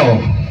ചെയ്യേണ്ടതെന്ന് അറിയാവോ?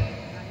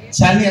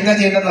 ശാലിനി എന്താ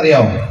ചെയ്യേണ്ടതെന്ന്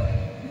അറിയാവോ?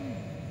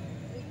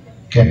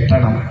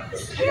 കെട്ടണം.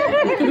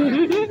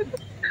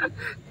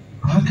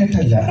 ആ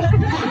കെട്ടല്ല,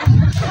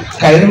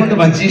 കയറുകൊണ്ട്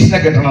മഞ്ചീഷിനെ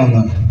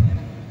കെട്ടണമെന്ന്.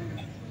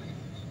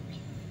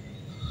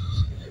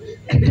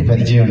 കെട്ടി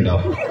പരിചയമുണ്ടോ?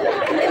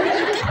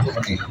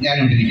 ഓക്കെ, ഞാൻ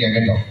ഇവിടെ ഇരിക്കാം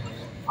കേട്ടോ.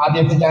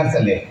 ആദ്യത്തെ ചാൻസ്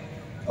അല്ലേ?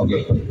 ഓക്കെ,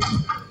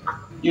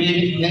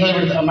 നിങ്ങൾ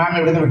ഇവിടുത്തെ മാം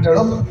ഇവിടുന്ന്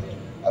വിട്ടോളൂ.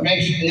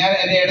 ഞാൻ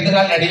എന്റെ ഇടത്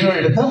കാലിന് അടിയിലൂടെ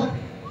എടുത്ത്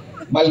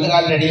വലത്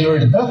കാലിന് അടിയിലൂടെ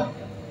എടുത്ത്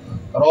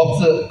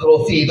റോപ്സ്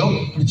ക്രോസ് ചെയ്തു.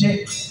 പിടിച്ചേ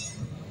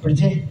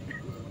പിടിച്ചേ,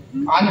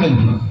 ആഞ്ഞു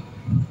വലിക്കുന്നു.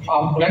 ആ,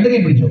 2 കൈ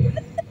പിടിച്ചോ,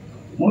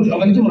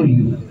 വലിച്ചു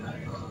മുറിക്കും.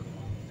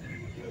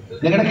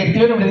 നിങ്ങളുടെ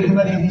കെട്ടിയോട് ഇവിടെ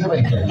ഇരിക്കുന്ന രീതിയിൽ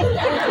വലിക്കുക.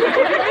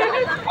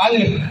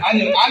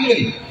 ആഞ്ഞു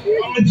വരി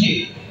അമ്മച്ചി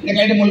എന്റെ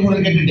കൈയുടെ മുകളിൽ കൂടെ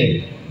ഒരു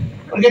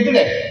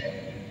കെട്ടിട്ടെ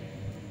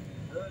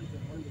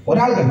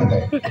ഒരാൾ കെട്ടട്ടെ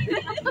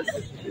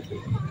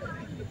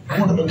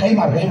അങ്ങോട്ട്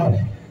കൈമാറി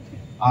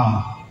ആ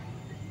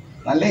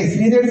നല്ല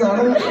എക്സ്പീരിയൻസ്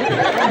ആണ്.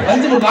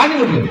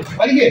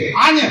 വലിക്കേ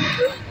ആഞ്ഞു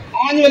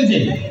വലിച്ചേ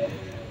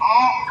ആ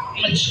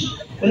അമ്മച്ചി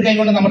ഒരു കൈ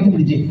കൊണ്ട് അമർത്തി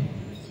പിടിച്ചേ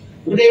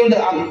ഒരു കൈ കൊണ്ട്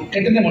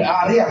കെട്ടിന്റെ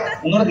അറിയാം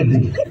ഒന്നുകൂടെ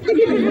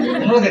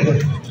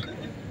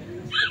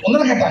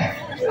കെട്ടാ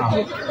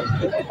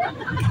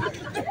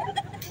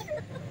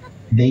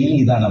ഡെയിലി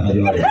ഇതാണ്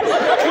പരിപാടി.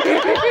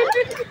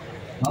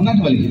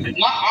 നന്നായിട്ട് വലിക്കും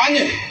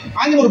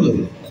ആഞ്ഞു കൊടുക്കും.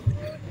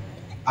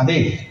 അതെ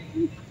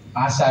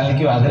ആ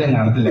ശാലിക്ക് ആഗ്രഹം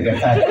കാണത്തില്ല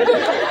കെട്ടാൻ.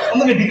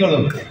 ഒന്ന് കെട്ടിക്കോളൂ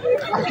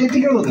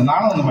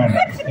നാളെ ഒന്നും വേണ്ട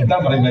കെട്ടാൻ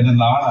പറയുമ്പോ എന്റെ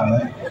നാളാണ്.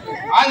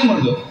 ആഞ്ഞു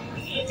കൊടുക്കും.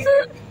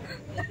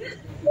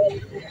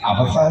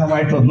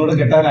 അവസാനമായിട്ട് ഒന്നുകൂടെ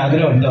കെട്ടാൻ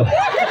ആഗ്രഹമുണ്ടോ?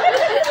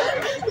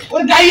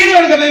 ഒരു കയ്യടി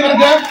കൊടുക്കല്ലേ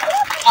ഇവർക്ക്.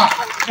 ആ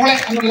മോളെ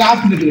ഒന്ന്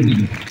ലാസ്റ്റ്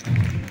കെട്ടിക്കും.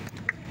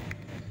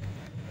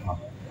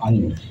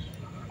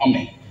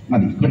 അമ്മേ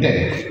മതി വിട്ടേ.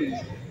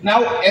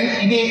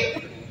 ഇനി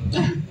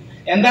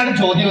എന്താണ്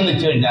ചോദ്യം എന്ന്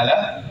വെച്ച് കഴിഞ്ഞാല്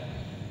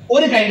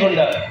ഒരു കൈ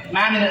കൊണ്ട്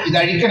മാമിന് ഇത്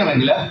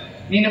അഴിക്കണമെങ്കിൽ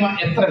മിനിമം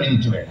എത്ര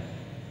മിനിറ്റ് വേണം?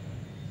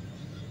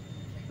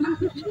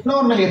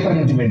 നോർമലി എത്ര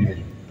മിനിറ്റ് വേണ്ടി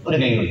വരും ഒരു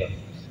കൈ കൊണ്ട്?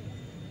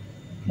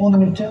 3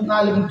 minute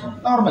 4 minute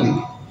normally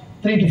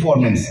 3 to 4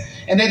 minutes.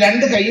 എന്റെ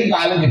 2 കൈയും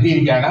കാലും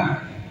കിട്ടിയിരിക്കുകയാണ്.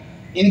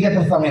 എനിക്ക്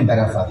എത്ര സമയം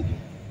തരാൻ സാധിക്കും?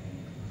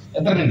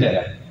 എത്ര മിനിറ്റ്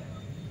തരാം?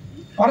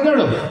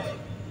 പറഞ്ഞോളൂ.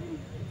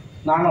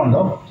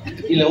 നാണമുണ്ടോ?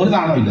 ഇല്ല, ഒരു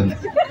നാണോ ഇല്ലെന്ന്.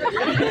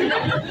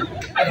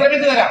 എത്ര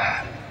മിനിറ്റ് തരാം?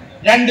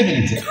 2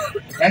 മിനിറ്റ്.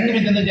 2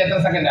 മിനിറ്റ് എന്ന് വെച്ചാൽ എത്ര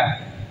സെക്കൻഡാ?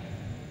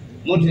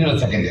 120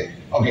 സെക്കൻഡ്.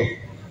 ഓക്കെ,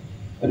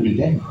 ഒരു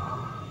മിനിറ്റ്.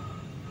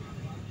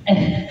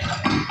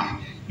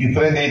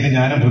 ഇത്രയും ഡേറ്റ്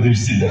ഞാനും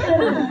പ്രതീക്ഷിച്ചില്ല.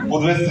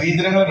 പൊതുവെ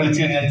സ്ത്രീജനങ്ങളെ വിളിച്ചു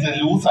കഴിഞ്ഞാൽ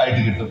ലൂസ്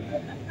ആയിട്ട് കിട്ടും.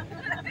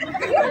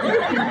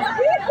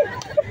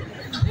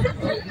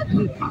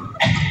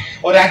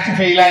 ഒരാക്ട്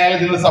ഫെയിൽ ആയാലും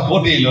നിങ്ങൾ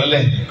സപ്പോർട്ട് ചെയ്യല്ലോ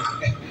അല്ലേ?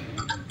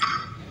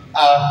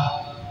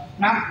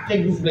 മാം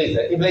ടേക്ക് ദിസ്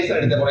ബ്ലേസർ. ഈ ബ്ലേസർ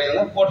എടുത്ത് കുറേ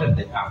ഫോട്ടോ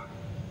എടുത്ത്.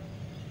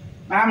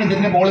 മാം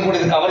ഇതിന്റെ മുകളിൽ കൂടി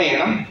ഇത് കവർ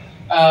ചെയ്യണം.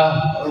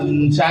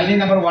 ശാലിനി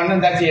നമ്പർ 1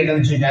 എന്താ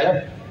ചെയ്യേണ്ടതെന്ന് വെച്ച് കഴിഞ്ഞാൽ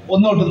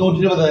 1 തൊട്ട്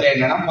 120 വരെ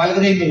എണ്ണണം. വലത്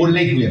കൈ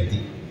മുകളിലേക്ക് ഉയർത്തി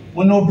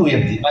മുന്നോട്ട്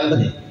ഉയർത്തി വലത്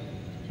കൈ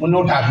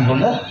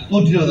മുന്നോട്ടാക്കിക്കൊണ്ട്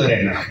 120 വരെ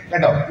എണ്ണണം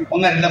കേട്ടോ.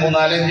 1 2 3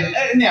 4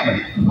 5 എണ്ണിയാൽ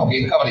മതി. ഓക്കെ,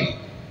 ഇത് കവർ ചെയ്യും.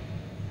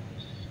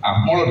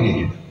 മുകളോട്ട്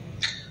കയറ്റിയിട്ട്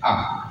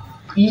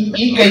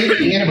ഈ കൈ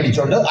ഇങ്ങനെ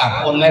പിടിച്ചോണ്ട്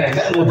 1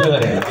 2 120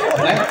 വരെ എണ്ണണം.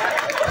 1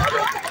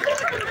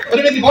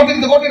 ഒരു മിനിറ്റ്.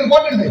 കോട്ടെടുത്ത്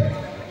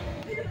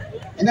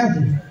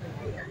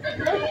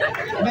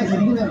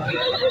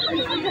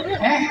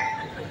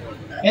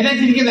എന്നാ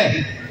ചിരിക്കുന്നേ?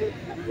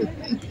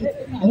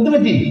 എന്ത്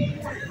പറ്റി?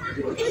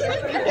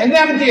 എന്താ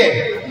പറ്റിയേ?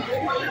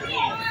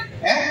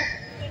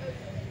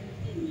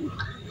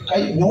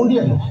 കൈ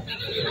ഞോണ്ടിയോ?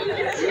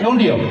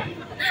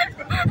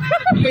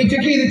 കൈ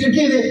ചെക്ക്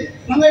ചെയ്ത്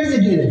നന്നായിട്ട്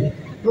ചെക്ക് ചെയ്ത്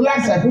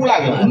റിലാക്സ്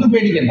കൂളാകും. ഒന്നും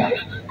പേടിക്കണ്ട.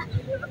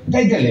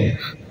 ടൈറ്റല്ലേ?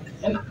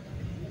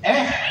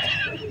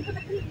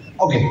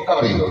 ഓക്കെ,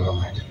 കവർ ചെയ്തോ.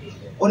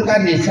 ഒരു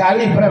കാര്യം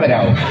ശാലിനി ഇപ്പഴേ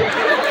വരാവും.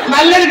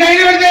 നല്ലൊരു കൈ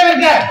കൊടുത്തേ.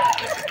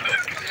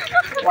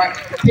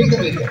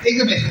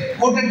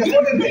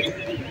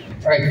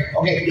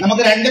 ഓക്കെ,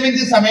 നമുക്ക് 2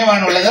 മിനിറ്റ്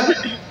സമയമാണുള്ളത്.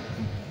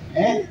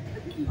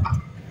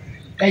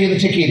 കൈ ഒന്ന്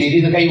ചെക്ക് ചെയ്ത്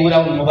ഇത് കൈ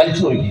ഊരാവുന്നു.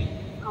 വലിച്ചു ഒഴിക്കും.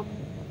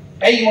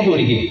 കൈ ഇങ്ങോട്ട്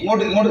ഒഴിക്കും.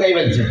 ഇങ്ങോട്ട് കൈ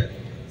വലിച്ച്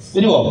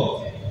വരുവോ?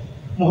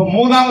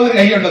 3ാമത്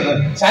കൈ ഉണ്ടെന്ന്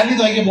ശാന്തി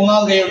നോക്കി.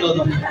 3ാമത് കൈ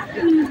ഉണ്ടെന്ന്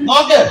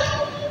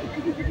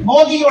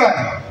നോക്കിക്കോളാം.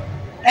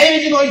 കൈ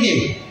വെച്ച് നോക്കി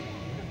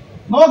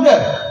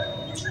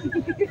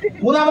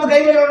 3ാമത്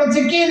കൈ വല്ല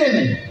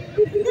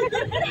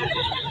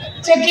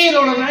ചെക്ക്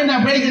ചെയ്തോളാം. എന്നാ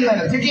പേടിക്കുന്നില്ല.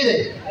 ചെക്ക് ചെയ്ത്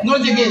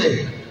ഇങ്ങോട്ട് ചെക്ക് ചെയ്ത്.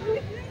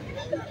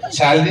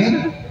 ശാലിനി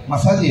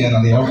മസാജ് ചെയ്യാൻ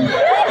അറിയാം.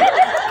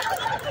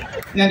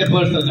 ഞാൻ എന്റെ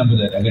പേഴ്സണൽ നമ്പർ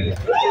തരാം കേട്ടോ.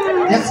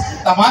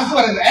 തമാശ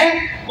പറയുന്നത്.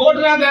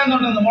 കോട്ടിനകത്ത്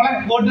എന്തുണ്ടെന്ന് മോളെ?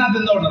 കോട്ടിനകത്ത്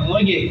എന്തോ ഉണ്ടെന്ന്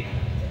നോക്കിയേ.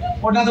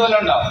 കോട്ടിനകത്ത് വല്ല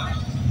ഉണ്ടോ?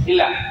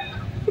 ഇല്ല.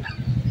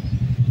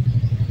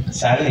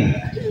 ശാലിനി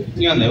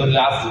നീ വന്നേ. ഒരു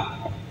ലാസ്റ്റ്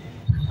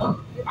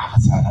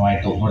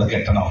അവസാനമായിട്ട് ഒന്നുകൂടെ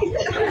കെട്ടണോ?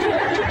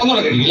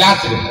 ഒന്നുകൂടെ കെട്ടി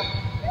ലാസ്റ്റ്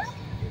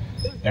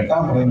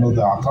കെട്ടാൻ പറയുമ്പോൾ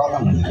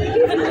ആക്രാന്തം കണ്ടില്ല.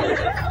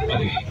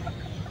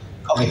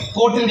 ഓക്കെ,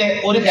 കോട്ടിന്റെ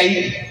ഒരു കൈ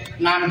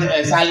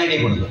ശാലിനിയുടെ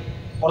കൊടുക്കും.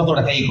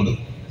 പുറത്തൂടെ കൈ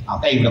കൊടുക്കും.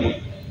 കൈ ഇവിടെ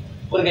കൊടുക്കും.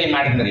 ഒരു കൈ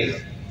മാഡത്തിന്റെ കൈ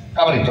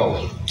കവർ ഇട്ടോ.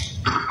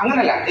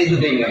 അങ്ങനല്ല, ഇത്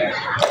കൈ ഇങ്ങനെ.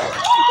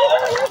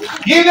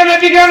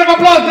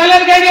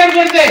 നല്ലൊരു കൈയാണ്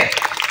കൊടുത്തേ.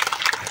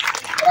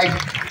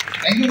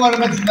 Thank you very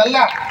much. നല്ല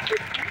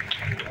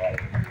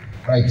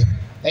right.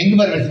 Thank you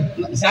very much.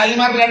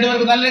 ശാലിമാർക്ക് 2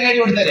 പേർക്ക് നല്ലൊരു കൈ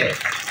കൊടുത്തേ.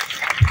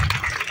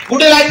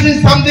 കൂടുതലായിട്ട്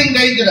സംതിങ്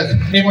ഡേഞ്ചറസ്.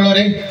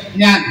 പ്രിയമുള്ളവരെ,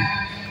 ഞാൻ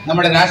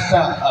നമ്മുടെ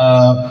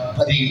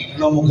രാഷ്ട്രപതി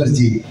പ്രണബ്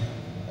മുഖർജി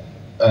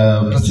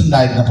പ്രസിഡന്റ്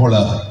ആയിരുന്നപ്പോൾ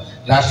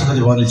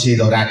രാഷ്ട്രപതി ഭവനിൽ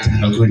ചെയ്ത ഒരു ആക്ട്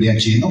നിങ്ങൾക്ക് വേണ്ടി ഞാൻ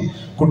ചെയ്യുന്നു.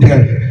 കുട്ടികൾ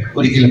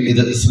ഒരിക്കലും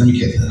ഇത്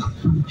ശ്രമിക്കരുത്.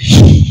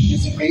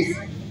 പ്ലീസ്.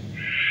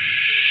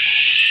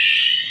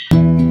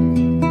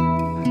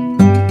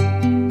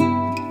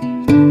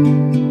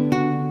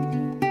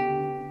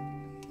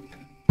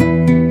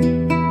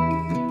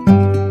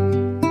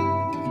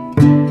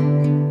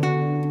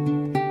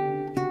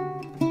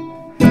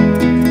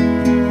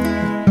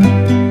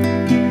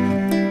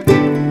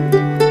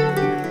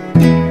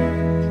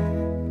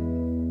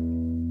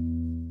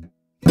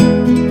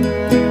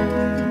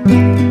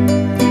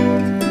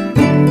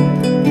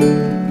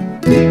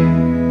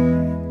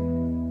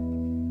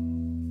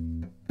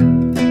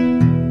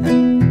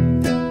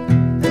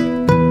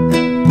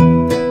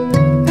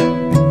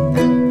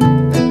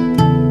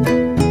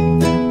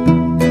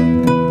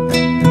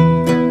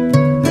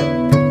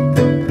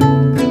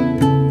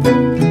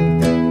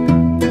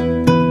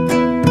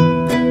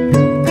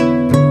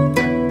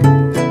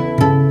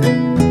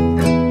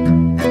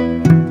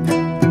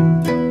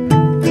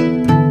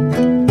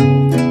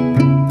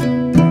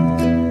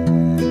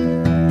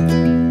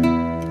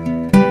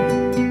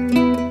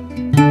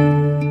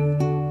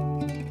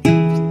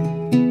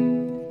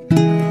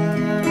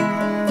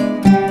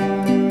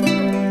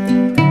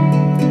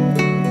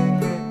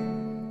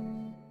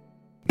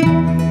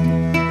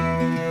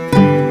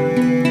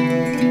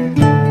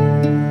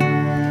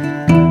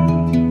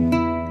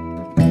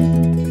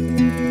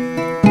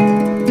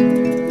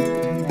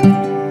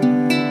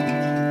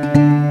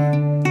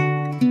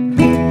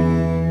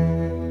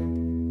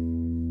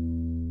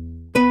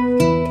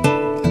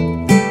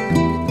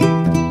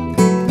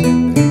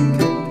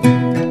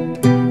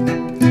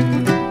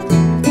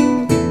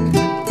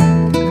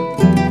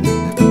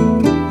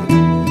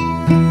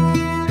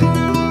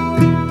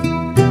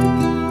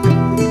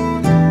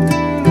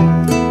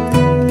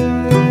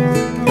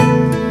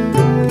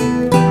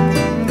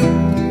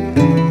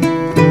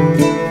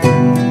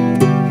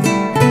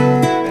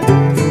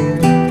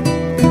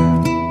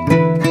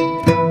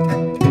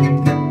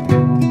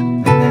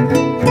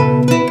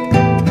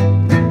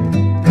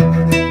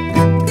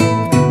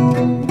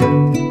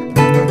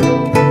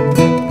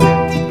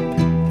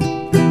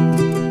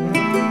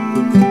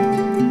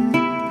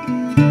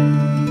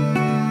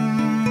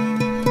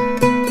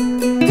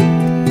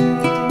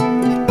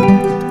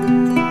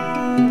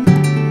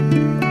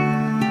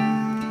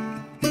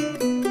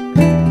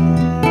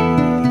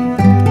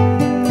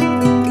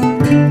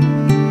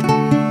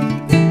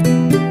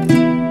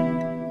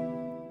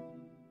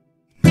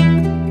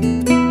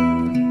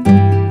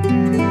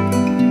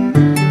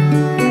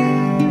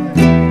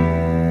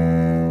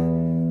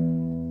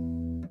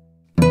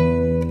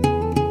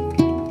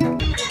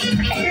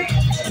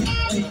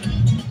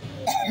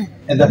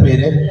 എന്താ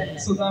പേര്?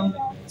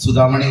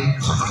 സുധാമണി.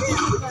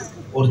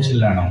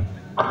 ഒറിജിനലാണോ?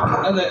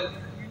 അതെ.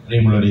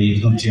 പ്രിയമുള്ളവരെ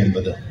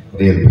 280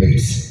 റിയൽ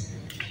പ്ലേറ്റ്സ്.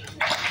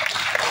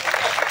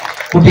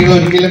 കുട്ടികൾ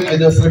ഒരിക്കലും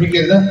ഇത്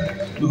ശ്രമിക്കരുത്.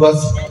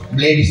 Because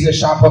blade is A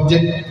sharp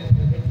object.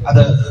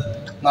 അത്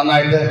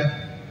നന്നായിട്ട്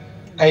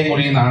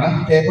കൈമുറിയുന്നതാണ്.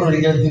 പേപ്പർ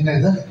ഒരിക്കലും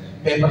തിന്നരുത്.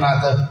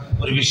 പേപ്പറിനകത്ത്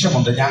ഒരു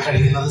വിഷമുണ്ട്. ഞാൻ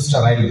കഴിക്കുന്നത്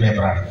സ്റ്റെറൈൽ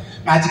പേപ്പറാണ്.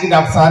 മാജിക്കിന്റെ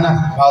അവസാന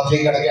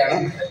ഭാഗത്തിലേക്ക് കിടക്കുകയാണ്.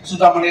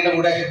 സുധാമണിയുടെ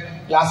കൂടെ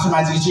ലാസ്റ്റ്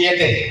മാജിക്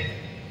ചെയ്യട്ടെ.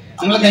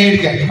 നിങ്ങൾ കൈ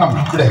അടിക്കാൻ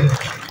ഇവിടെ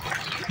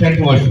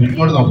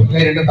ഇങ്ങോട്ട് നോക്കും.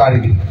 കൈ രണ്ടും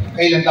താഴേക്ക്.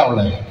 കയ്യിൽ എന്താ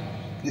ഉള്ളത്?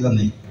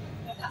 ഇതന്നേ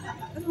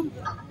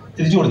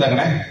തിരിച്ചു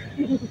കൊടുത്തേക്കണേ.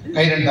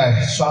 കൈ രണ്ടാ.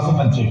 ശ്വാസം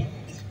വലിച്ചു.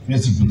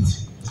 Music please.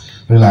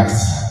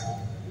 റിലാക്സ്.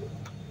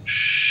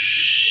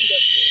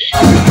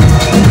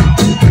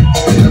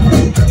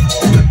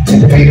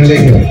 എന്റെ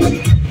കൈകളിലേക്ക്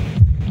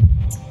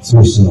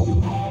സൂക്ഷിച്ചു നോക്കും.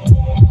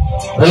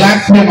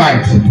 Relax your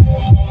mind.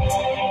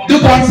 Do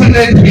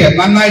concentrate here.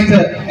 നന്നായിട്ട്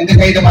എന്റെ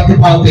കൈയുടെ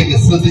മധ്യഭാഗത്തേക്ക്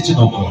ശ്രദ്ധിച്ചു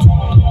നോക്കുക.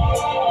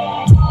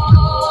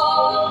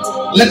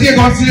 Let your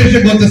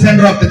concentration go to the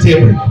center of the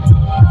table.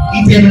 ഈ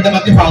ടേബിളിന്റെ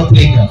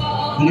മധ്യഭാഗത്തിലേക്ക്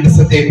നിങ്ങളുടെ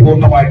ശ്രദ്ധയെ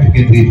പൂർണ്ണമായിട്ട്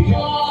കേന്ദ്രീകരിക്കുക.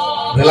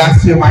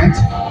 Relax your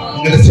mind.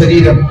 നിങ്ങളുടെ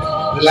ശരീരം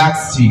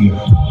റിലാക്സ് ചെയ്യുക.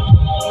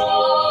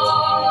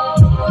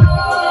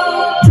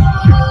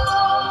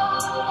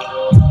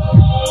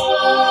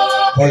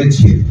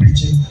 പിടിച്ച്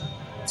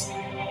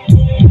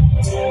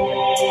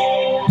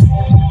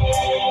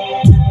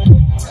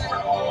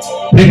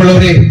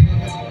പ്രിയമുള്ളവരെ,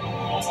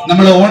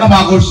 നമ്മൾ ഓണം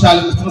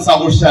ആഘോഷിച്ചാലും ക്രിസ്മസ്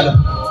ആഘോഷിച്ചാലും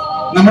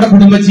നമ്മുടെ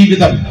കുടുംബ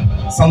ജീവിതം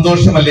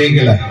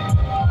സന്തോഷമല്ലെങ്കിൽ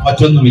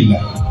മറ്റൊന്നുമില്ല.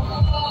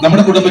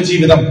 നമ്മുടെ കുടുംബ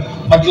ജീവിതം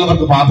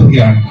മറ്റുള്ളവർക്ക്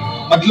മാതൃകയാണ്.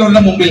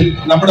 മറ്റുള്ളവരുടെ മുമ്പിൽ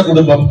നമ്മുടെ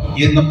കുടുംബം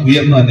എന്നും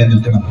ഉയർന്നു തന്നെ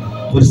നിൽക്കണം.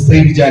 ഒരു സ്ത്രീ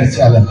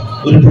വിചാരിച്ചാല്,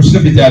 ഒരു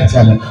പുരുഷൻ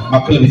വിചാരിച്ചാല്,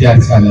 മക്കൾ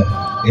വിചാരിച്ചാല്,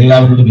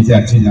 എല്ലാവരോടും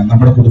വിചാരിച്ചു കഴിഞ്ഞാൽ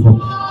നമ്മുടെ കുടുംബം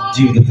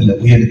ജീവിതത്തിൽ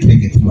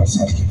ഉയരത്തിലേക്ക് എത്തുവാൻ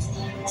സാധിക്കും.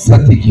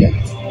 ശ്രദ്ധിക്കുക.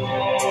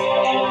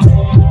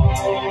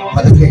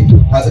 പതുക്കെ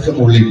പതുക്കെ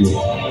മുകളിലേക്ക്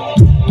പോകും.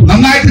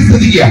 നന്നായിട്ട്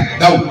ശ്രദ്ധിക്കുക.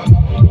 ഡൗൺ.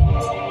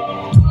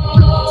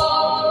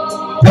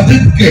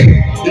 പതുക്കെ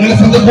നിങ്ങളുടെ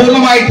ശ്രദ്ധ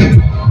പൂർണ്ണമായിട്ടും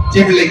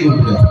ടേബിളിലേക്ക്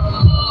കൊണ്ടുവരിക.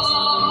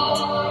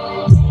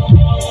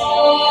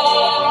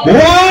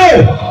 Wow!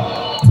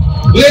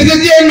 Ladies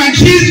and gentlemen,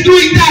 she is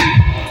doing that.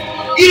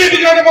 Give a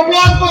big round of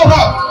applause for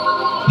her.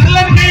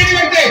 എല്ലാവരും കൈയ്യടി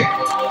വെക്കട്ടെ.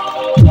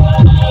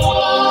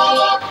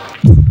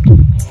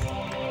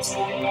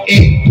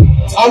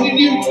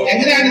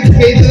 എങ്ങനെയാണ് ഇത്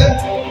ചെയ്തത്?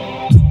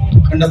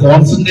 എന്റെ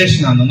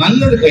കോൺസെൻട്രേഷൻ ആണ്.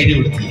 നല്ലൊരു കൈയ്യടി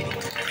കൊടുത്തി.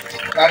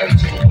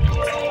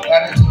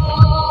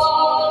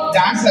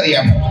 ഡാൻസ്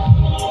അറിയാമോ?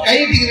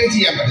 കൈയ്യടി ഇങ്ങനെ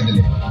ചെയ്യാൻ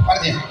പറ്റത്തില്ലേ?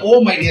 പറഞ്ഞേ,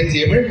 oh my dear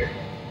table,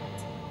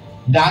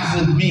 dance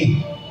with me.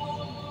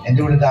 എന്റെ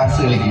കൂടെ ഡാൻസ്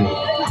കളിക്കൂ.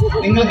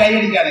 നിങ്ങൾ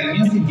കൈയടിക്കുകയാണെങ്കിൽ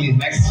music please.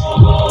 Next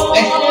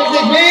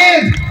music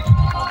please.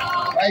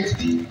 കൈ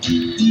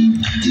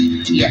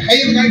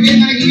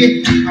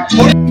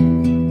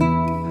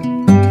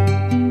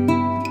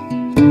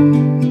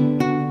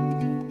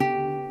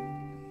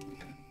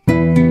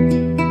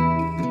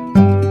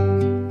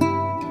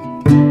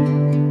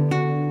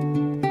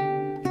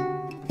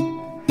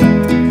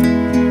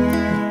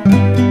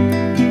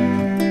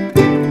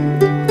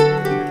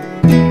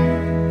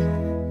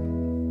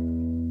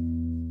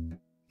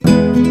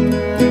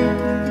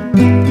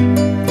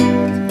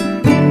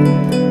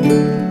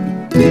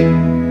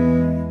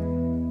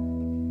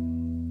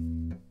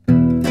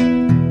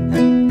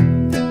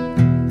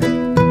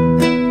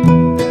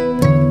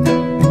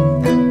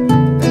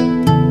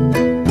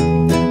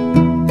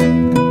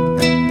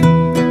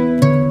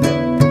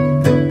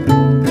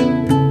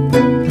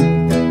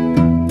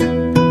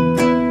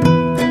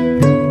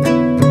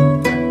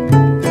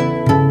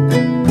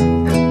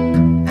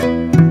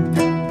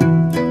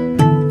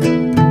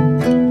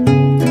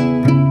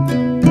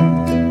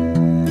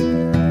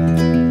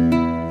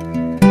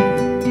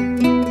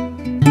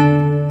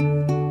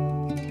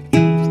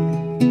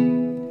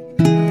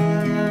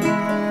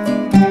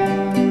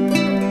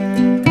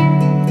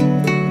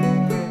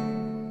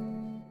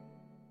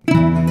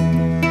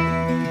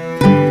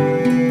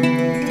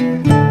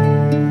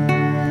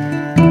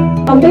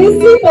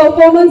അമേസിംഗ്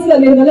പെർഫോമൻസ്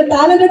തന്നെയാണ്. നല്ല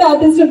ടാലന്റഡ്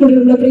ആർട്ടിസ്റ്റും കൂടി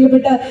നമ്മുടെ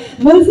പ്രിയപ്പെട്ട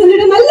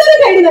വിൽസണിയുടെ നല്ലൊരു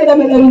കൈ നൽകാൻ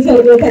എല്ലാവരും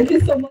ചേർന്നു. Thank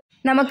you so much.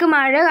 നമുക്ക്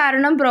മഴ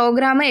കാരണം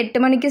പ്രോഗ്രാം 8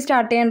 മണിക്ക്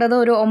സ്റ്റാർട്ട് ചെയ്യേണ്ടത്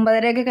ഒരു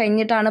 9:30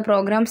 കഴിഞ്ഞിട്ടാണ്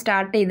പ്രോഗ്രാം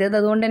സ്റ്റാർട്ട് ചെയ്തത്.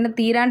 അതുകൊണ്ട് തന്നെ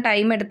തീരാൻ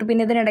ടൈം എടുത്തു.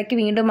 പിന്നെ ഇതിനിടയ്ക്ക്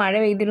വീണ്ടും മഴ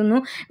പെയ്തിരുന്നു.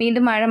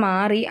 വീണ്ടും മഴ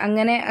മാറി.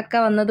 അങ്ങനെ ഒക്കെ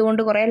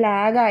വന്നതുകൊണ്ട് കുറേ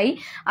ലാഗായി.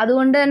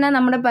 അതുകൊണ്ട് തന്നെ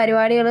നമ്മുടെ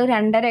പരിപാടികൾ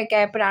 2:30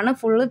 ആയപ്പോഴാണ്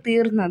ഫുള്ള്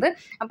തീർന്നത്.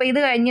 അപ്പോൾ ഇത്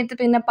കഴിഞ്ഞിട്ട്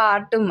പിന്നെ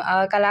പാട്ടും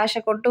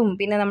കലാശക്കൊട്ടും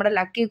പിന്നെ നമ്മുടെ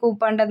ലക്കി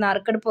കൂപ്പണിൻ്റെ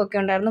നറുക്കെടുപ്പും ഒക്കെ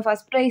ഉണ്ടായിരുന്നു.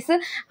 ഫസ്റ്റ് പ്രൈസ്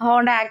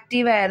ഹോണ്ട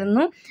ആക്റ്റീവ്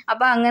ആയിരുന്നു.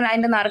 അപ്പോൾ അങ്ങനെ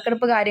അതിൻ്റെ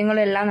നറുക്കെടുപ്പ്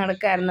കാര്യങ്ങളും എല്ലാം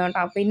നടക്കുമായിരുന്നു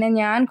കേട്ടോ. പിന്നെ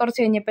ഞാൻ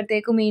കുറച്ച്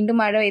കഴിഞ്ഞപ്പോഴത്തേക്കും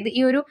വീണ്ടും മഴ പെയ്ത്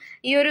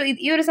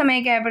ഈ ഒരു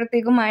സമയമൊക്കെ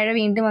ആയപ്പോഴത്തേക്കും മഴ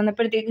വീണ്ടും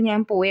വന്നപ്പോഴത്തേക്കും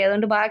ഞാൻ പോയി.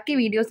 അതുകൊണ്ട് ബാക്കി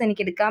വീഡിയോസ്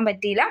എനിക്ക് എടുക്കാൻ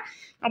പറ്റിയില്ല.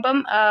 അപ്പം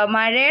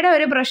മഴയുടെ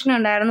ഒരു പ്രശ്നം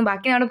ഉണ്ടായിരുന്നു.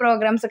 ബാക്കി നമ്മുടെ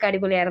പ്രോഗ്രാംസ് ഒക്കെ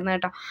അടിപൊളിയായിരുന്നു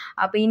കേട്ടോ.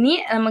 അപ്പോൾ ഇനി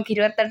നമുക്ക്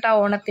 28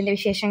 ഓണത്തിൻ്റെ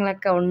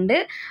വിശേഷങ്ങളൊക്കെ ഉണ്ട്.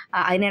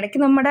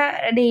 അതിനിടയ്ക്ക് നമ്മുടെ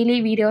ഡെയിലി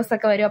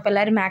വീഡിയോസൊക്കെ വരും. അപ്പോൾ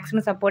എല്ലാവരും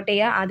മാക്സിമം സപ്പോർട്ട്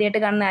ചെയ്യുക.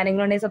 ആദ്യമായിട്ട് കാണുന്ന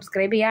ആരെങ്കിലും ഉണ്ടെങ്കിൽ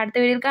സബ്സ്ക്രൈബ് ചെയ്യുക. അടുത്ത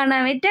വീഡിയോയിൽ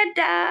കാണാം.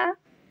 ടാറ്റാ.